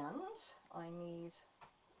 And I need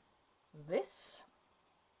this.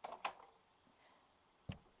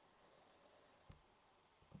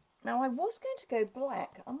 Now, I was going to go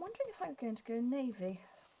black. I'm wondering if I'm going to go navy.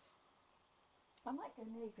 I might go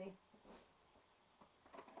navy.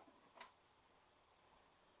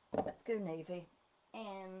 Let's go navy.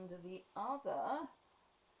 And the other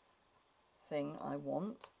thing I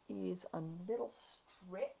want is a little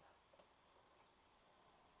strip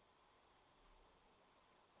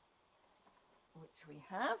which we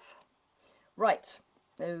have. Right,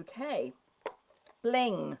 okay.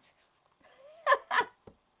 Bling.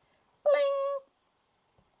 Bling.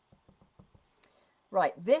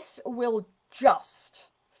 Right, this will just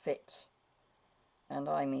fit. And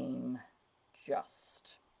I mean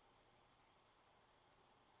just.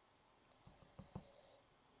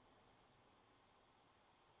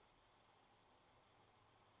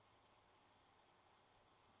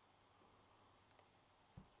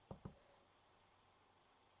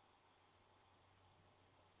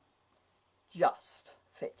 Just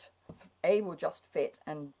fit. A will just fit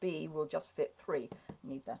and B will just fit 3.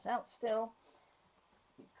 Need that out still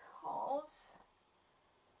because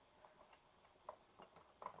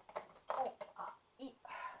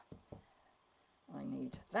I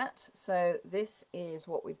need that. So this is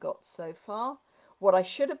what we've got so far. What I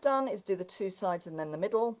should have done is do the 2 sides and then the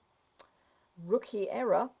middle. Rookie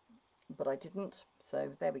error, but I didn't.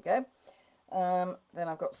 So there we go. Then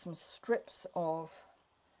I've got some strips of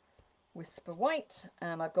Whisper White,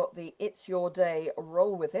 and I've got the It's Your Day,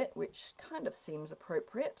 Roll With It, which kind of seems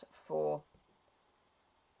appropriate for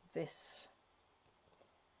this.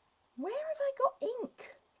 Where have I got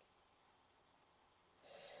ink?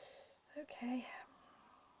 Okay.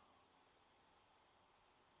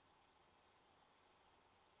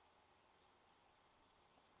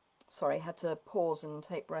 Sorry, had to pause and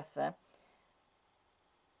take breath there.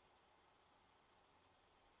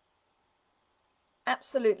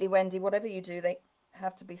 Absolutely, Wendy, whatever you do, they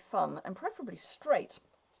have to be fun and preferably straight.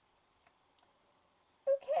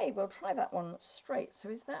 Okay, we'll try that one straight. So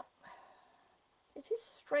is that, it is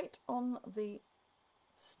straight on the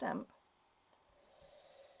stamp.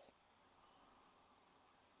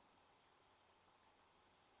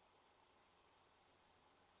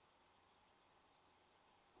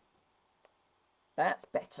 That's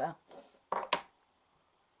better.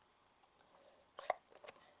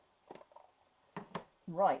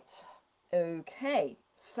 Right, okay,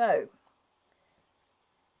 so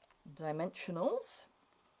dimensionals.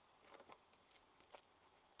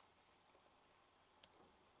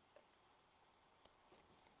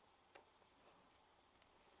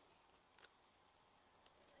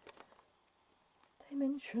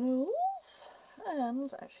 Dimensionals,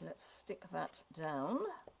 and actually let's stick that down.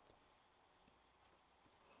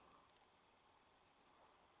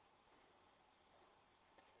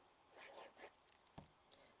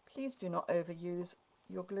 Please do not overuse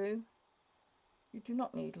your glue. You do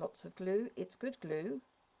not need lots of glue. It's good glue.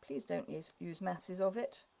 Please don't use masses of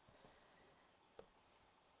it.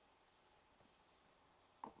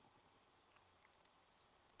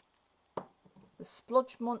 The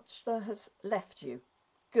splodge monster has left you.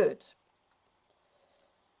 Good.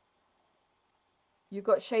 You've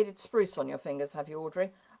got shaded spruce on your fingers, have you,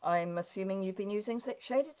 Audrey? I'm assuming you've been using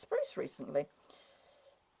shaded spruce recently.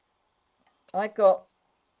 I've got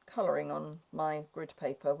colouring on my grid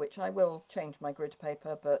paper, which I will change my grid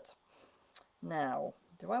paper, but now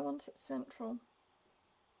Do I want it central?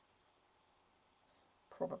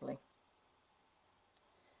 Probably.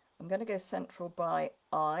 I'm going to go central by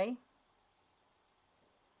I.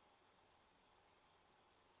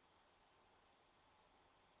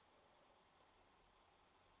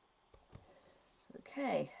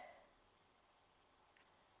 Okay.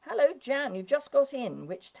 Hello, Jan. You've just got in,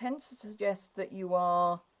 which tends to suggest that you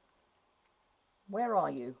are... Where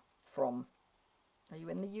are you from? Are you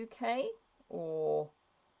in the UK or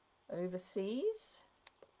overseas?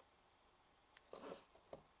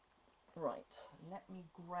 Right, let me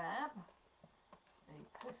grab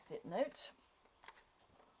a post-it note.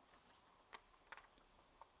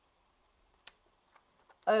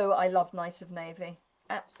 Oh, I love Night of Navy.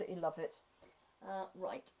 Absolutely love it.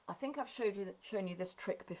 Right, I think I've shown you this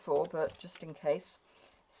trick before, but just in case.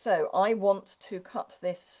 So I want to cut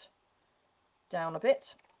this down a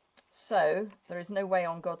bit. So there is no way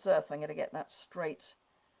on God's earth I'm going to get that straight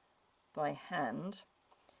by hand.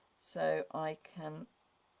 So I can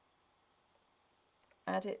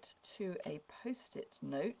add it to a post-it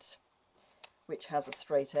note, which has a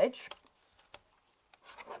straight edge.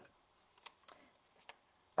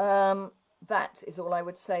 That is all I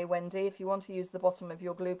would say, Wendy. If you want to use the bottom of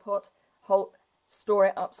your glue pot, store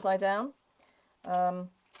it upside down.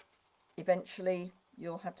 Eventually,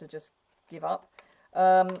 you'll have to just give up.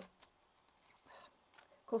 Of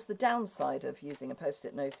course, the downside of using a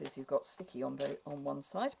post-it note is you've got sticky on one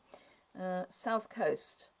side. South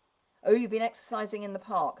Coast. Oh, you've been exercising in the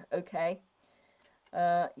park. Okay.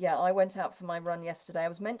 Yeah, I went out for my run yesterday. I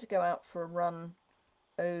was meant to go out for a run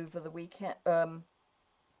over the weekend.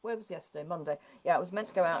 Where was yesterday? Monday. Yeah, I was meant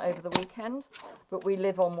to go out over the weekend, but we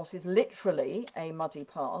live on what is literally a muddy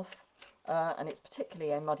path, and it's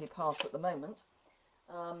particularly a muddy path at the moment.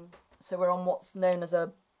 So we're on what's known as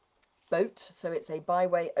a boat, so it's a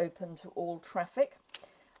byway open to all traffic,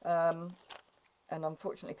 and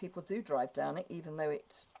unfortunately people do drive down it, even though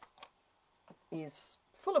it is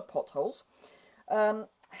full of potholes.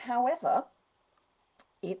 However,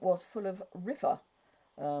 it was full of river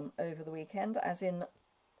over the weekend, as in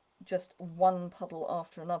just one puddle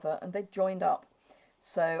after another, and they joined up.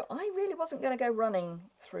 So I really wasn't going to go running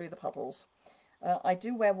through the puddles. I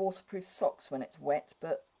do wear waterproof socks when it's wet,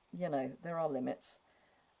 but you know, there are limits.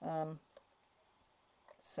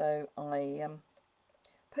 So I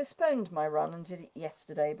postponed my run and did it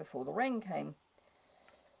yesterday before the rain came.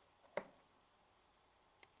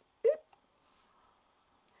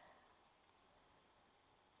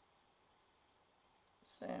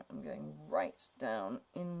 So I'm going right down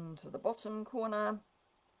into the bottom corner.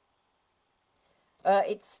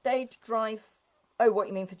 It stayed dry. Oh, what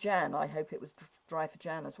you mean for Jan? I hope it was dry for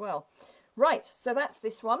Jan as well. Right, so that's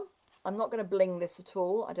this one. I'm not going to bling this at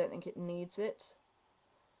all. I don't think it needs it.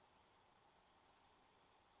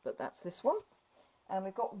 But that's this one. And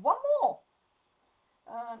we've got one more.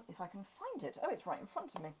 If I can find it. Oh, it's right in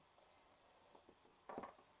front of me.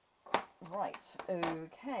 Right,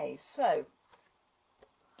 okay, so...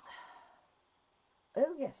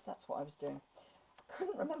 Oh, yes, that's what I was doing. I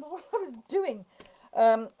couldn't remember what I was doing.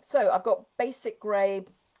 So I've got basic grey,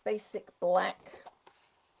 basic black.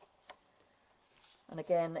 And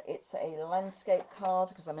again, it's a landscape card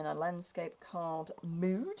because I'm in a landscape card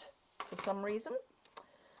mood for some reason.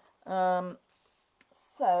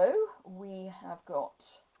 So we have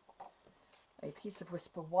got a piece of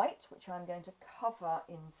Whisper White, which I'm going to cover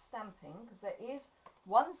in stamping because there is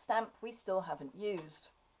one stamp we still haven't used.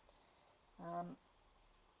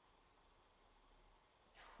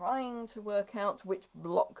 Trying to work out which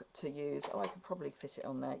block to use. Oh, I could probably fit it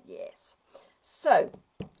on there. Yes. So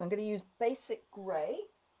I'm going to use basic grey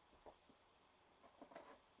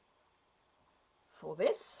for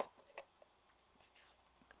this.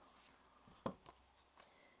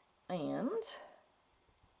 And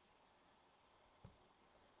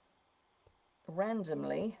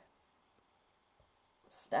randomly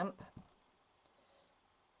stamp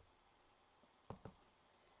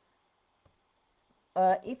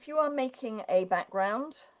if you are making a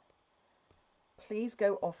background, please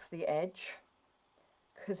go off the edge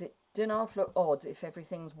because it do not look odd if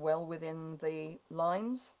everything's well within the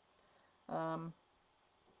lines.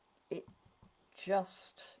 It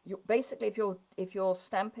just basically if you're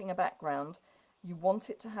stamping a background, you want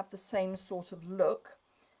it to have the same sort of look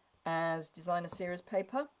as designer series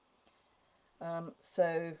paper.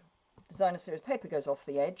 So designer series paper goes off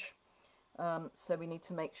the edge, so we need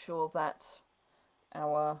to make sure that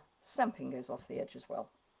our stamping goes off the edge as well,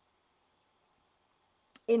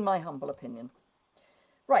 in my humble opinion.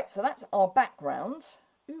 Right, so that's our background.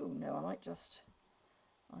 Ooh, no, I might just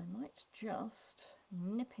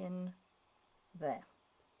nip in there.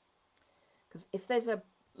 because if there's a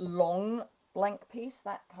long blank piece,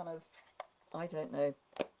 that kind of, I don't know,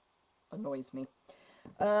 annoys me.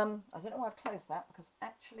 I don't know why I've closed that, because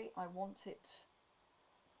actually I want it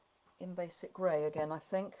in basic grey again, I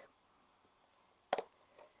think.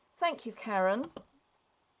 Thank you, Karen.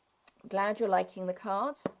 Glad you're liking the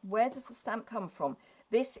cards. Where does the stamp come from?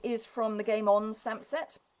 This is from the Game On stamp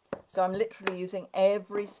set. So I'm literally using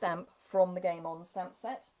every stamp from the Game On stamp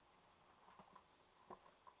set.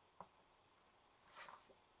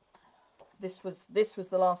 This was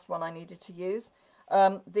the last one I needed to use.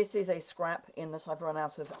 This is a scrap in that I've run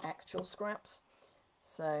out of actual scraps.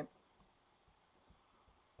 So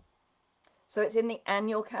it's in the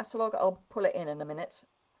annual catalogue. I'll pull it in a minute.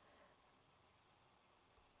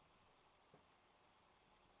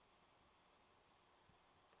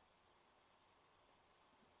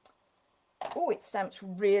 Oh, it stamps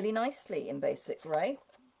really nicely in basic grey.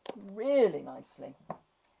 Really nicely.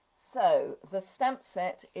 So the stamp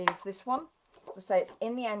set is this one. As I say, it's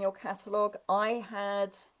in the annual catalogue.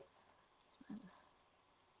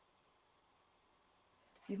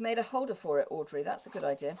 You've made a holder for it, Audrey. That's a good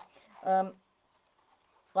idea.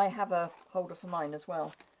 I have a holder for mine as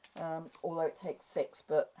well, although it takes 6,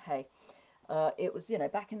 but hey. It was, you know,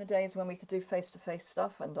 back in the days when we could do face-to-face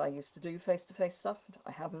stuff, and I used to do face-to-face stuff.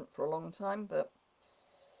 I haven't for a long time, but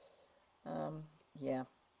yeah.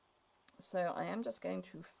 So I am just going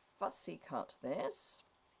to fussy cut this.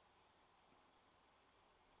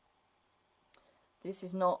 This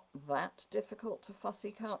is not that difficult to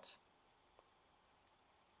fussy cut.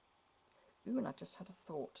 Ooh, and I've just had a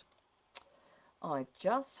thought. I've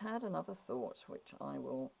just had another thought, which I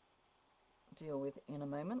will deal with in a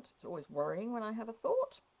moment. It's always worrying when I have a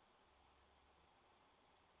thought.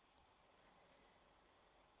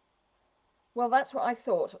 Well, that's what I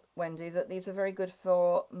thought, Wendy, that these are very good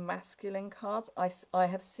for masculine cards. I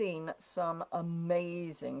have seen some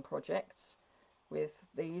amazing projects with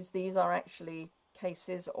these. These are actually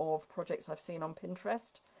cases of projects I've seen on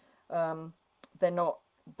Pinterest. They're not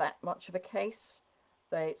that much of a case.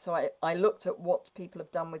 So I looked at what people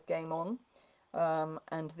have done with Game On,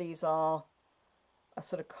 and these are a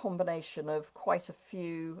sort of combination of quite a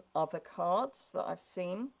few other cards that I've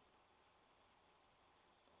seen.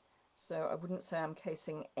 So I wouldn't say I'm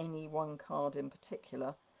casing any one card in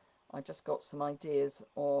particular. I just got some ideas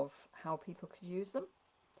of how people could use them.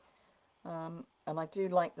 And I do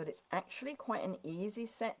like that it's actually quite an easy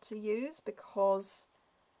set to use, because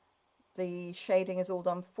the shading is all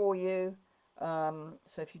done for you.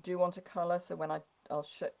 So if you do want a colour, so when I'll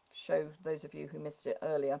show those of you who missed it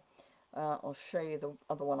earlier, I'll show you the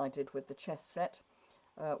other one I did with the chess set,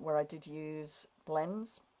 where I did use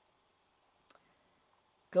blends.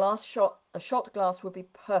 A shot glass would be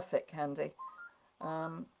perfect, Candy.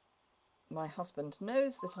 My husband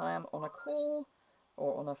knows that I am on a call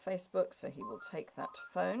or on a Facebook, so he will take that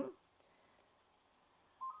phone.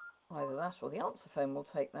 Either that or the answer phone will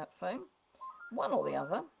take that phone. One or the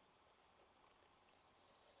other.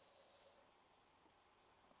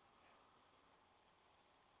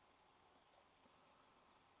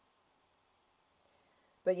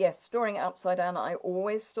 But yes, storing it upside down, I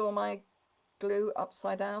always store my glue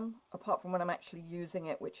upside down, apart from when I'm actually using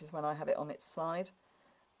it, which is when I have it on its side.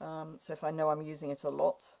 So if I know I'm using it a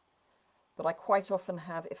lot. But I quite often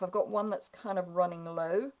have, if I've got one that's kind of running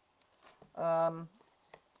low,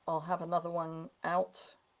 I'll have another one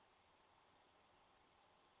out.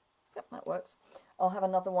 Yep, that works. I'll have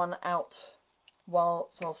another one out so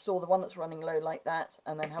I'll store the one that's running low like that,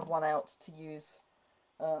 and then have one out to use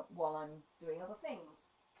while I'm doing other things.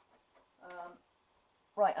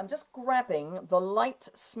 Right, I'm just grabbing the light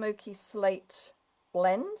smoky slate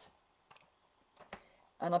blend,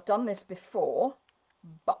 and I've done this before,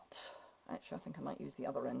 but actually I think I might use the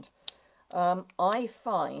other end. I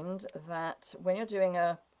find that when you're doing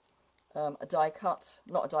a die cut,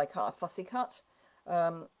 not a die cut, a fussy cut,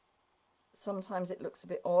 sometimes it looks a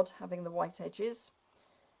bit odd having the white edges,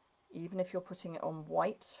 even if you're putting it on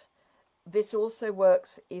white. This also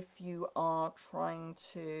works if you are trying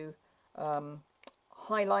to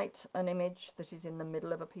highlight an image that is in the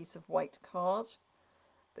middle of a piece of white card.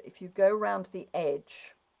 But if you go around the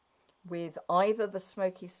edge with either the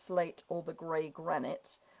smoky slate or the grey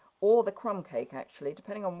granite, or the crumb cake actually,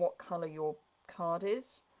 depending on what colour your card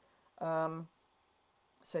is. So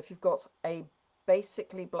if you've got a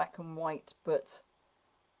basically black and white but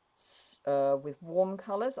with warm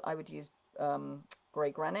colours, I would use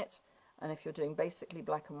grey granite. And if you're doing basically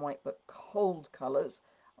black and white but cold colours,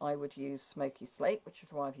 I would use smoky slate, which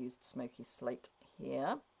is why I've used smoky slate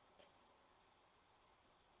here.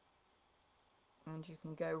 And you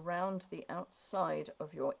can go round the outside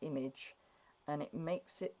of your image and it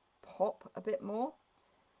makes it pop a bit more.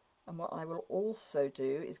 And what I will also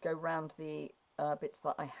do is go round the bits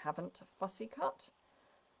that I haven't fussy cut,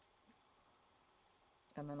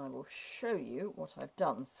 and then I will show you what I've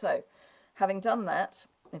done. So having done that,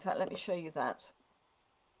 in fact, let me show you that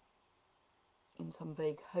in some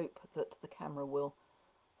vague hope that the camera will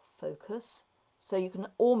focus. So you can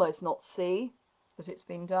almost not see that it's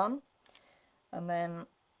been done. And then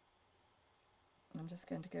I'm just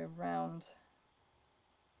going to go round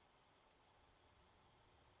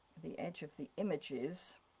the edge of the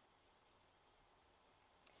images.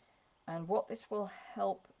 And what this will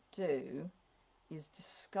help do is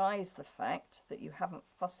disguise the fact that you haven't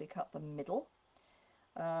fussy cut the middle.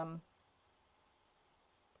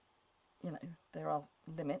 You know, there are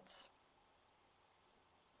limits.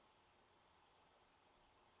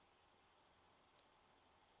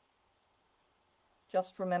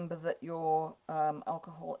 Just remember that your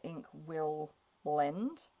alcohol ink will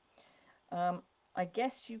blend. I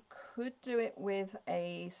guess you could do it with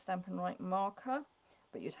a Stampin' Write marker,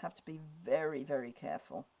 but you'd have to be very, very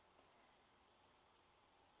careful.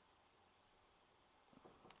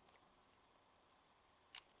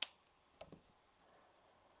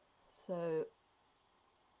 So,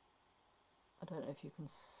 I don't know if you can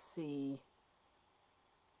see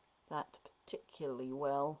that particularly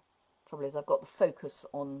well. Trouble is I've got the focus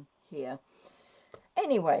on here.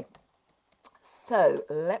 Anyway, so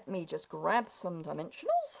let me just grab some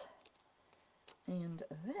dimensionals and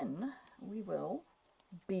then we will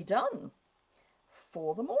be done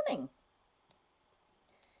for the morning.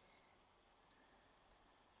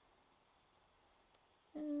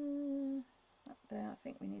 That there, I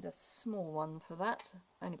think we need a small one for that,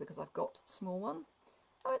 only because I've got a small one.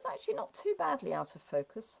 Oh, it's actually not too badly out of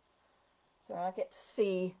focus. So I get to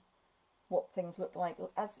see what things look like.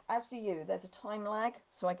 As do you, there's a time lag,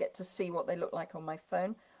 so I get to see what they look like on my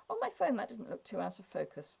phone. On my phone, that didn't look too out of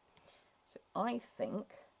focus. So I think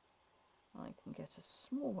I can get a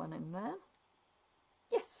small one in there.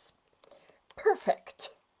 Yes,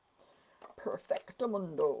 perfect.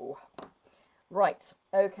 Perfectamundo. Right,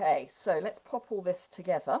 okay, so let's pop all this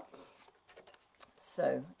together.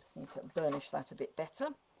 So I just need to burnish that a bit better.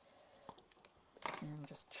 And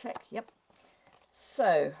just check, yep.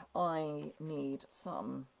 So I need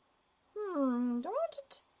some, do I want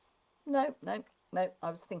it? No, I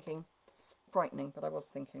was thinking, it's frightening, but I was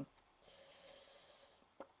thinking.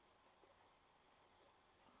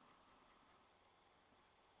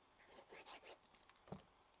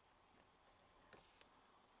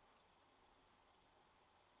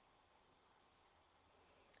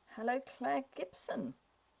 Hello, Claire Gibson.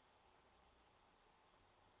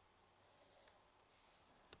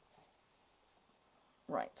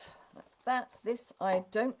 Right, that's that. This, I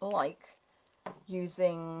don't like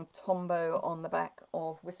using Tombow on the back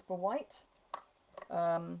of Whisper White.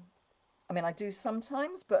 I mean, I do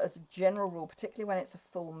sometimes, but as a general rule, particularly when it's a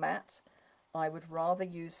full matte, I would rather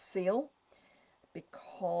use Seal,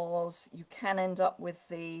 because you can end up with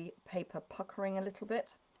the paper puckering a little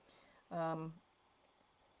bit.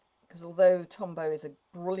 Because although Tombow is a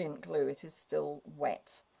brilliant glue, it is still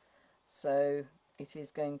wet, so it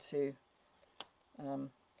is going to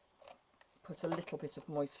put a little bit of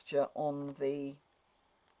moisture on the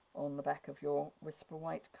back of your Whisper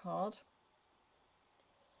White card.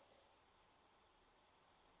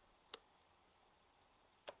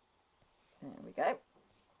 There we go.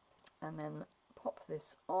 And then pop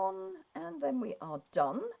this on, and then we are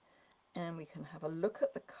done. And we can have a look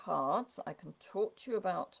at the cards. I can talk to you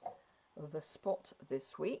about the spot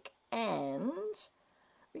this week, and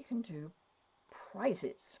we can do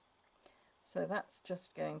prizes. So that's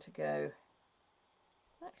just going to go,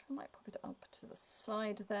 actually I might pop it up to the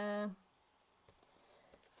side there.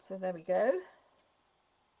 So there we go.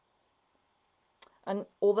 And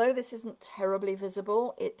although this isn't terribly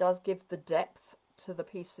visible, it does give the depth to the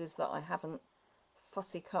pieces that I haven't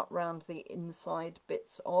fussy cut round the inside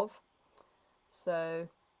bits of. So,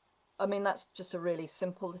 I mean, that's just a really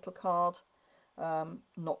simple little card,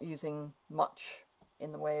 not using much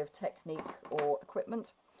in the way of technique or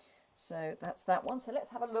equipment. So that's that one. So let's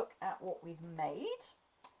have a look at what we've made.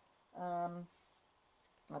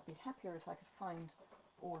 I'd be happier if I could find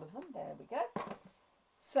all of them. There we go.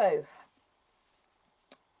 So,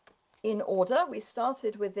 in order, we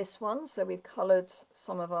started with this one. So we've coloured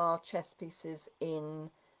some of our chess pieces in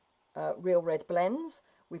Real Red blends.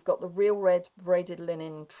 We've got the Real Red braided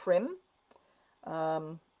linen trim,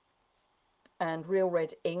 and Real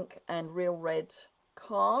Red ink and Real Red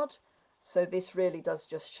card. So this really does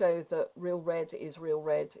just show that Real Red is Real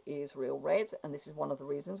Red is Real Red, and this is one of the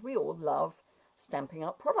reasons we all love Stampin'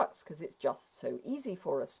 Up products because it's just so easy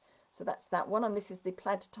for us. So that's that one, and this is the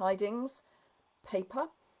Plaid Tidings paper,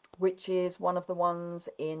 which is one of the ones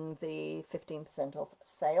in the 15% off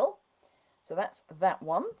sale. So that's that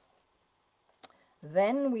one.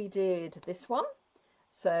 Then we did this one.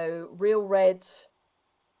 So Real Red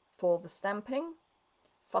for the stamping,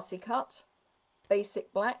 fussy cut,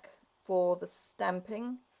 basic black for the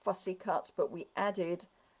stamping, fussy cut, but we added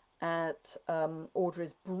at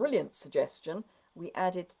Audrey's brilliant suggestion, we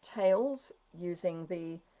added tails using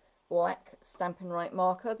the black Stampin' Right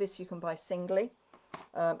marker. This you can buy singly.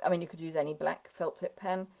 I mean, you could use any black felt tip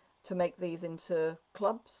pen to make these into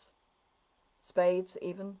clubs, spades,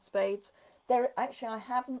 even spades. There, actually,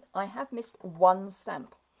 I have missed one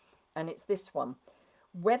stamp, and it's this one.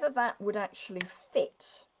 Whether that would actually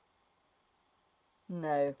fit,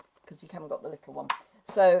 no, because you haven't got the little one.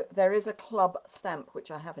 So there is a club stamp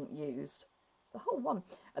which I haven't used. It's the whole one.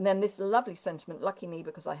 And then this lovely sentiment, lucky me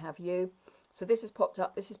because I have you. So this is popped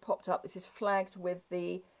up, this is popped up, this is flagged with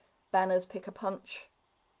the Banners Pick a Punch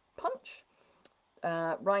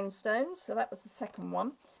rhinestones. So that was the second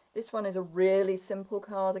one. This one is a really simple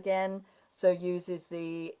card again. So uses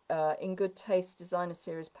the In Good Taste Designer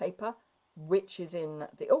Series paper, which is in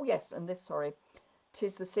the, oh yes, and this, sorry,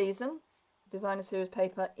 'Tis the Season Designer Series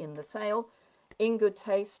paper in the sale. In Good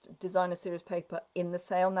Taste Designer Series paper in the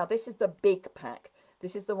sale. Now this is the big pack.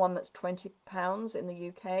 This is the one that's £20 in the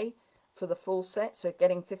UK for the full set. So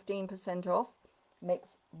getting 15% off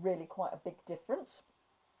makes really quite a big difference.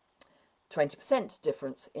 20%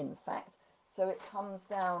 difference, in fact. So it comes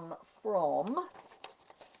down from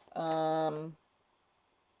 £20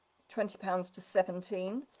 to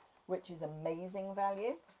 17, which is amazing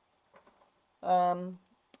value.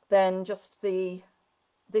 Then just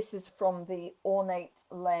this is from the Ornate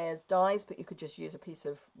Layers dies, but you could just use a piece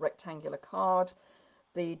of rectangular card.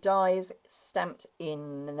 The dies stamped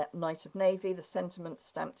in Night of Navy, the sentiment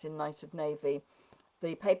stamped in Night of Navy.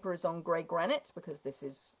 The paper is on grey granite because this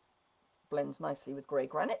is blends nicely with grey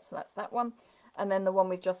granite, so that's that one. And then the one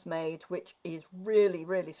we've just made, which is really,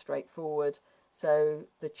 really straightforward. So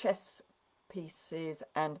the chess pieces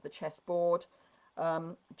and the chessboard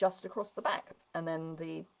just across the back, and then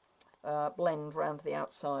the blend round the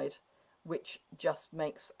outside, which just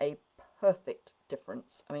makes a perfect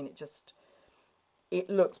difference. I mean, it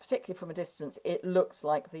looks, particularly from a distance, it looks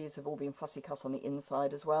like these have all been fussy cut on the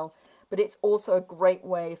inside as well. But it's also a great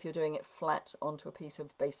way if you're doing it flat onto a piece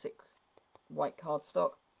of basic white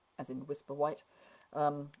cardstock, as in Whisper White,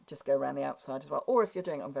 just go around the outside as well, or if you're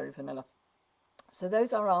doing it on very vanilla. So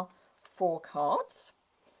those are our 4 cards.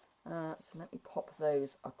 So let me pop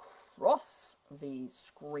those across the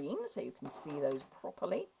screen so you can see those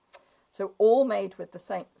properly. So all made with the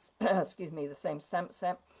same, excuse me, the same stamp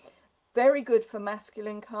set. Very good for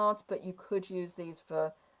masculine cards, but you could use these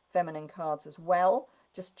for feminine cards as well.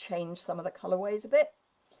 Just change some of the colorways a bit.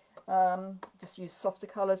 Just use softer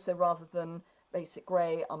colors, so rather than basic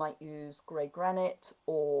grey, I might use grey granite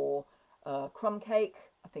or crumb cake.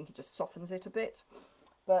 I think it just softens it a bit,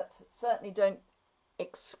 but certainly don't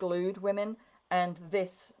exclude women. And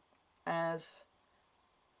this, as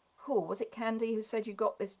was it Candy who said you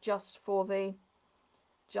got this just for the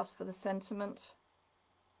sentiment,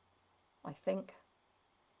 I think.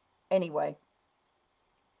 Anyway,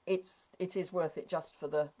 it is worth it just for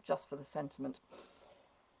the sentiment.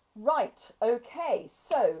 Right, okay,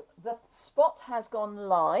 so the spot has gone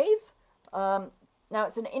live. Now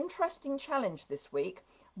it's an interesting challenge this week.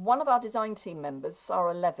 One of our design team members,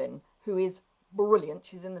 Sarah Levin, who is brilliant,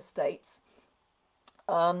 she's in the States.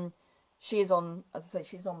 She is on, as I say,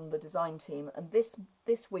 she's on the design team, and this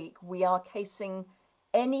week we are casing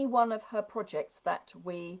any one of her projects that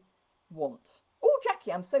we want. Oh,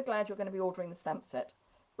 Jackie, I'm so glad you're going to be ordering the stamp set.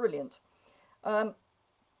 Brilliant.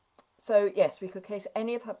 So yes, we could case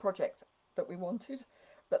any of her projects that we wanted,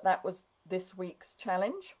 but that was this week's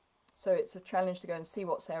challenge. So it's a challenge to go and see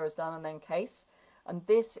what Sarah's done and then case. And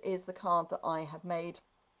this is the card that I have made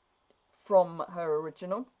from her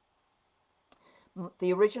original.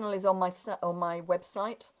 The original is on my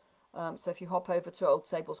website. So if you hop over to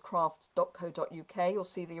oldsablescraft.co.uk, you'll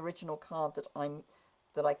see the original card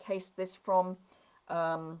that I cased this from,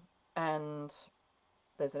 and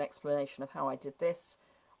there's an explanation of how I did this.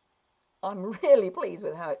 I'm really pleased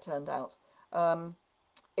with how it turned out.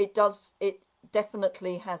 It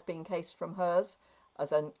definitely has been cased from hers,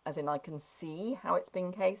 as in I can see how it's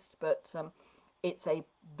been cased, but it's a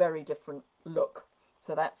very different look.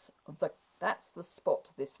 So that's the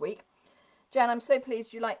spot this week. Jan, I'm so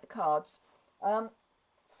pleased you like the cards.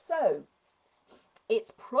 So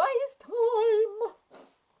it's prize time.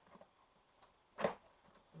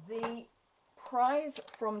 The prize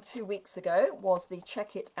from 2 weeks ago was the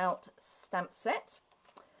Check It Out stamp set.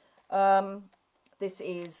 This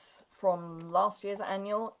is from last year's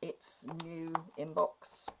annual. It's new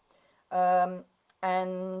inbox.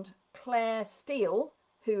 And Claire Steele,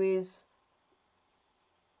 who is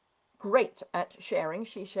great at sharing.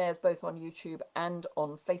 She shares both on YouTube and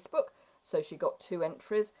on Facebook. So she got 2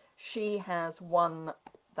 entries. She has won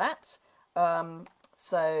that.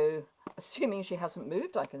 So assuming she hasn't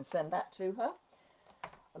moved, I can send that to her,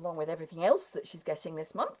 along with everything else that she's getting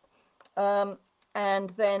this month. And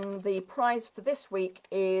then the prize for this week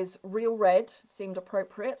is Real Red, seemed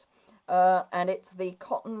appropriate. And it's the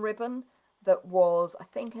cotton ribbon that was, I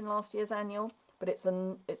think, in last year's annual, but it's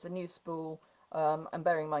a new spool. And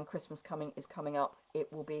bearing in mind Christmas is coming up,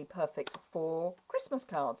 it will be perfect for Christmas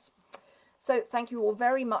cards. So thank you all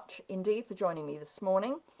very much indeed for joining me this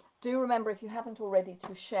morning. Do remember, if you haven't already,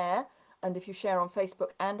 to share. And if you share on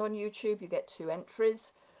Facebook and on YouTube, you get 2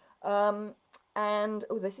 entries. And,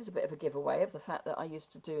 oh, this is a bit of a giveaway of the fact that I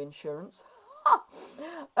used to do insurance.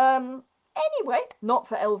 Anyway, not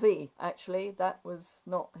for LV, actually. That was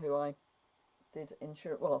not who I did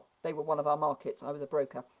insurance. Well, they were one of our markets. I was a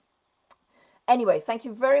broker. Anyway, thank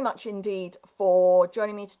you very much indeed for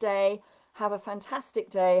joining me today. Have a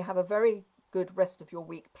fantastic day. Have a very good rest of your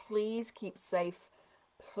week. Please keep safe.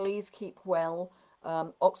 Please keep well.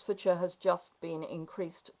 Oxfordshire has just been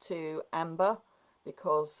increased to amber,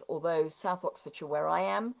 because although South Oxfordshire, where I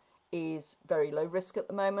am, is very low risk at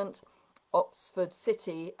the moment, Oxford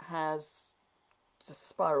City has just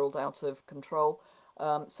spiraled out of control.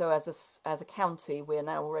 So as a county, we're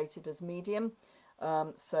now rated as medium.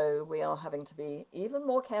 So we are having to be even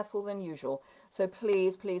more careful than usual. So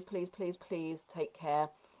please, please, please, please, please take care.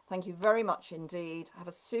 Thank you very much indeed. Have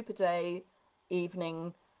a super day,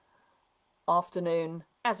 evening, afternoon,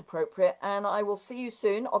 as appropriate, and I will see you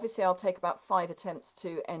soon. Obviously, I'll take about 5 attempts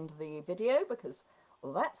to end the video, because,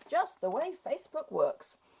 well, that's just the way Facebook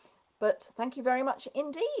works. But thank you very much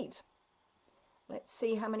indeed. Let's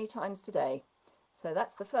see how many times today. So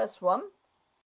that's the first one.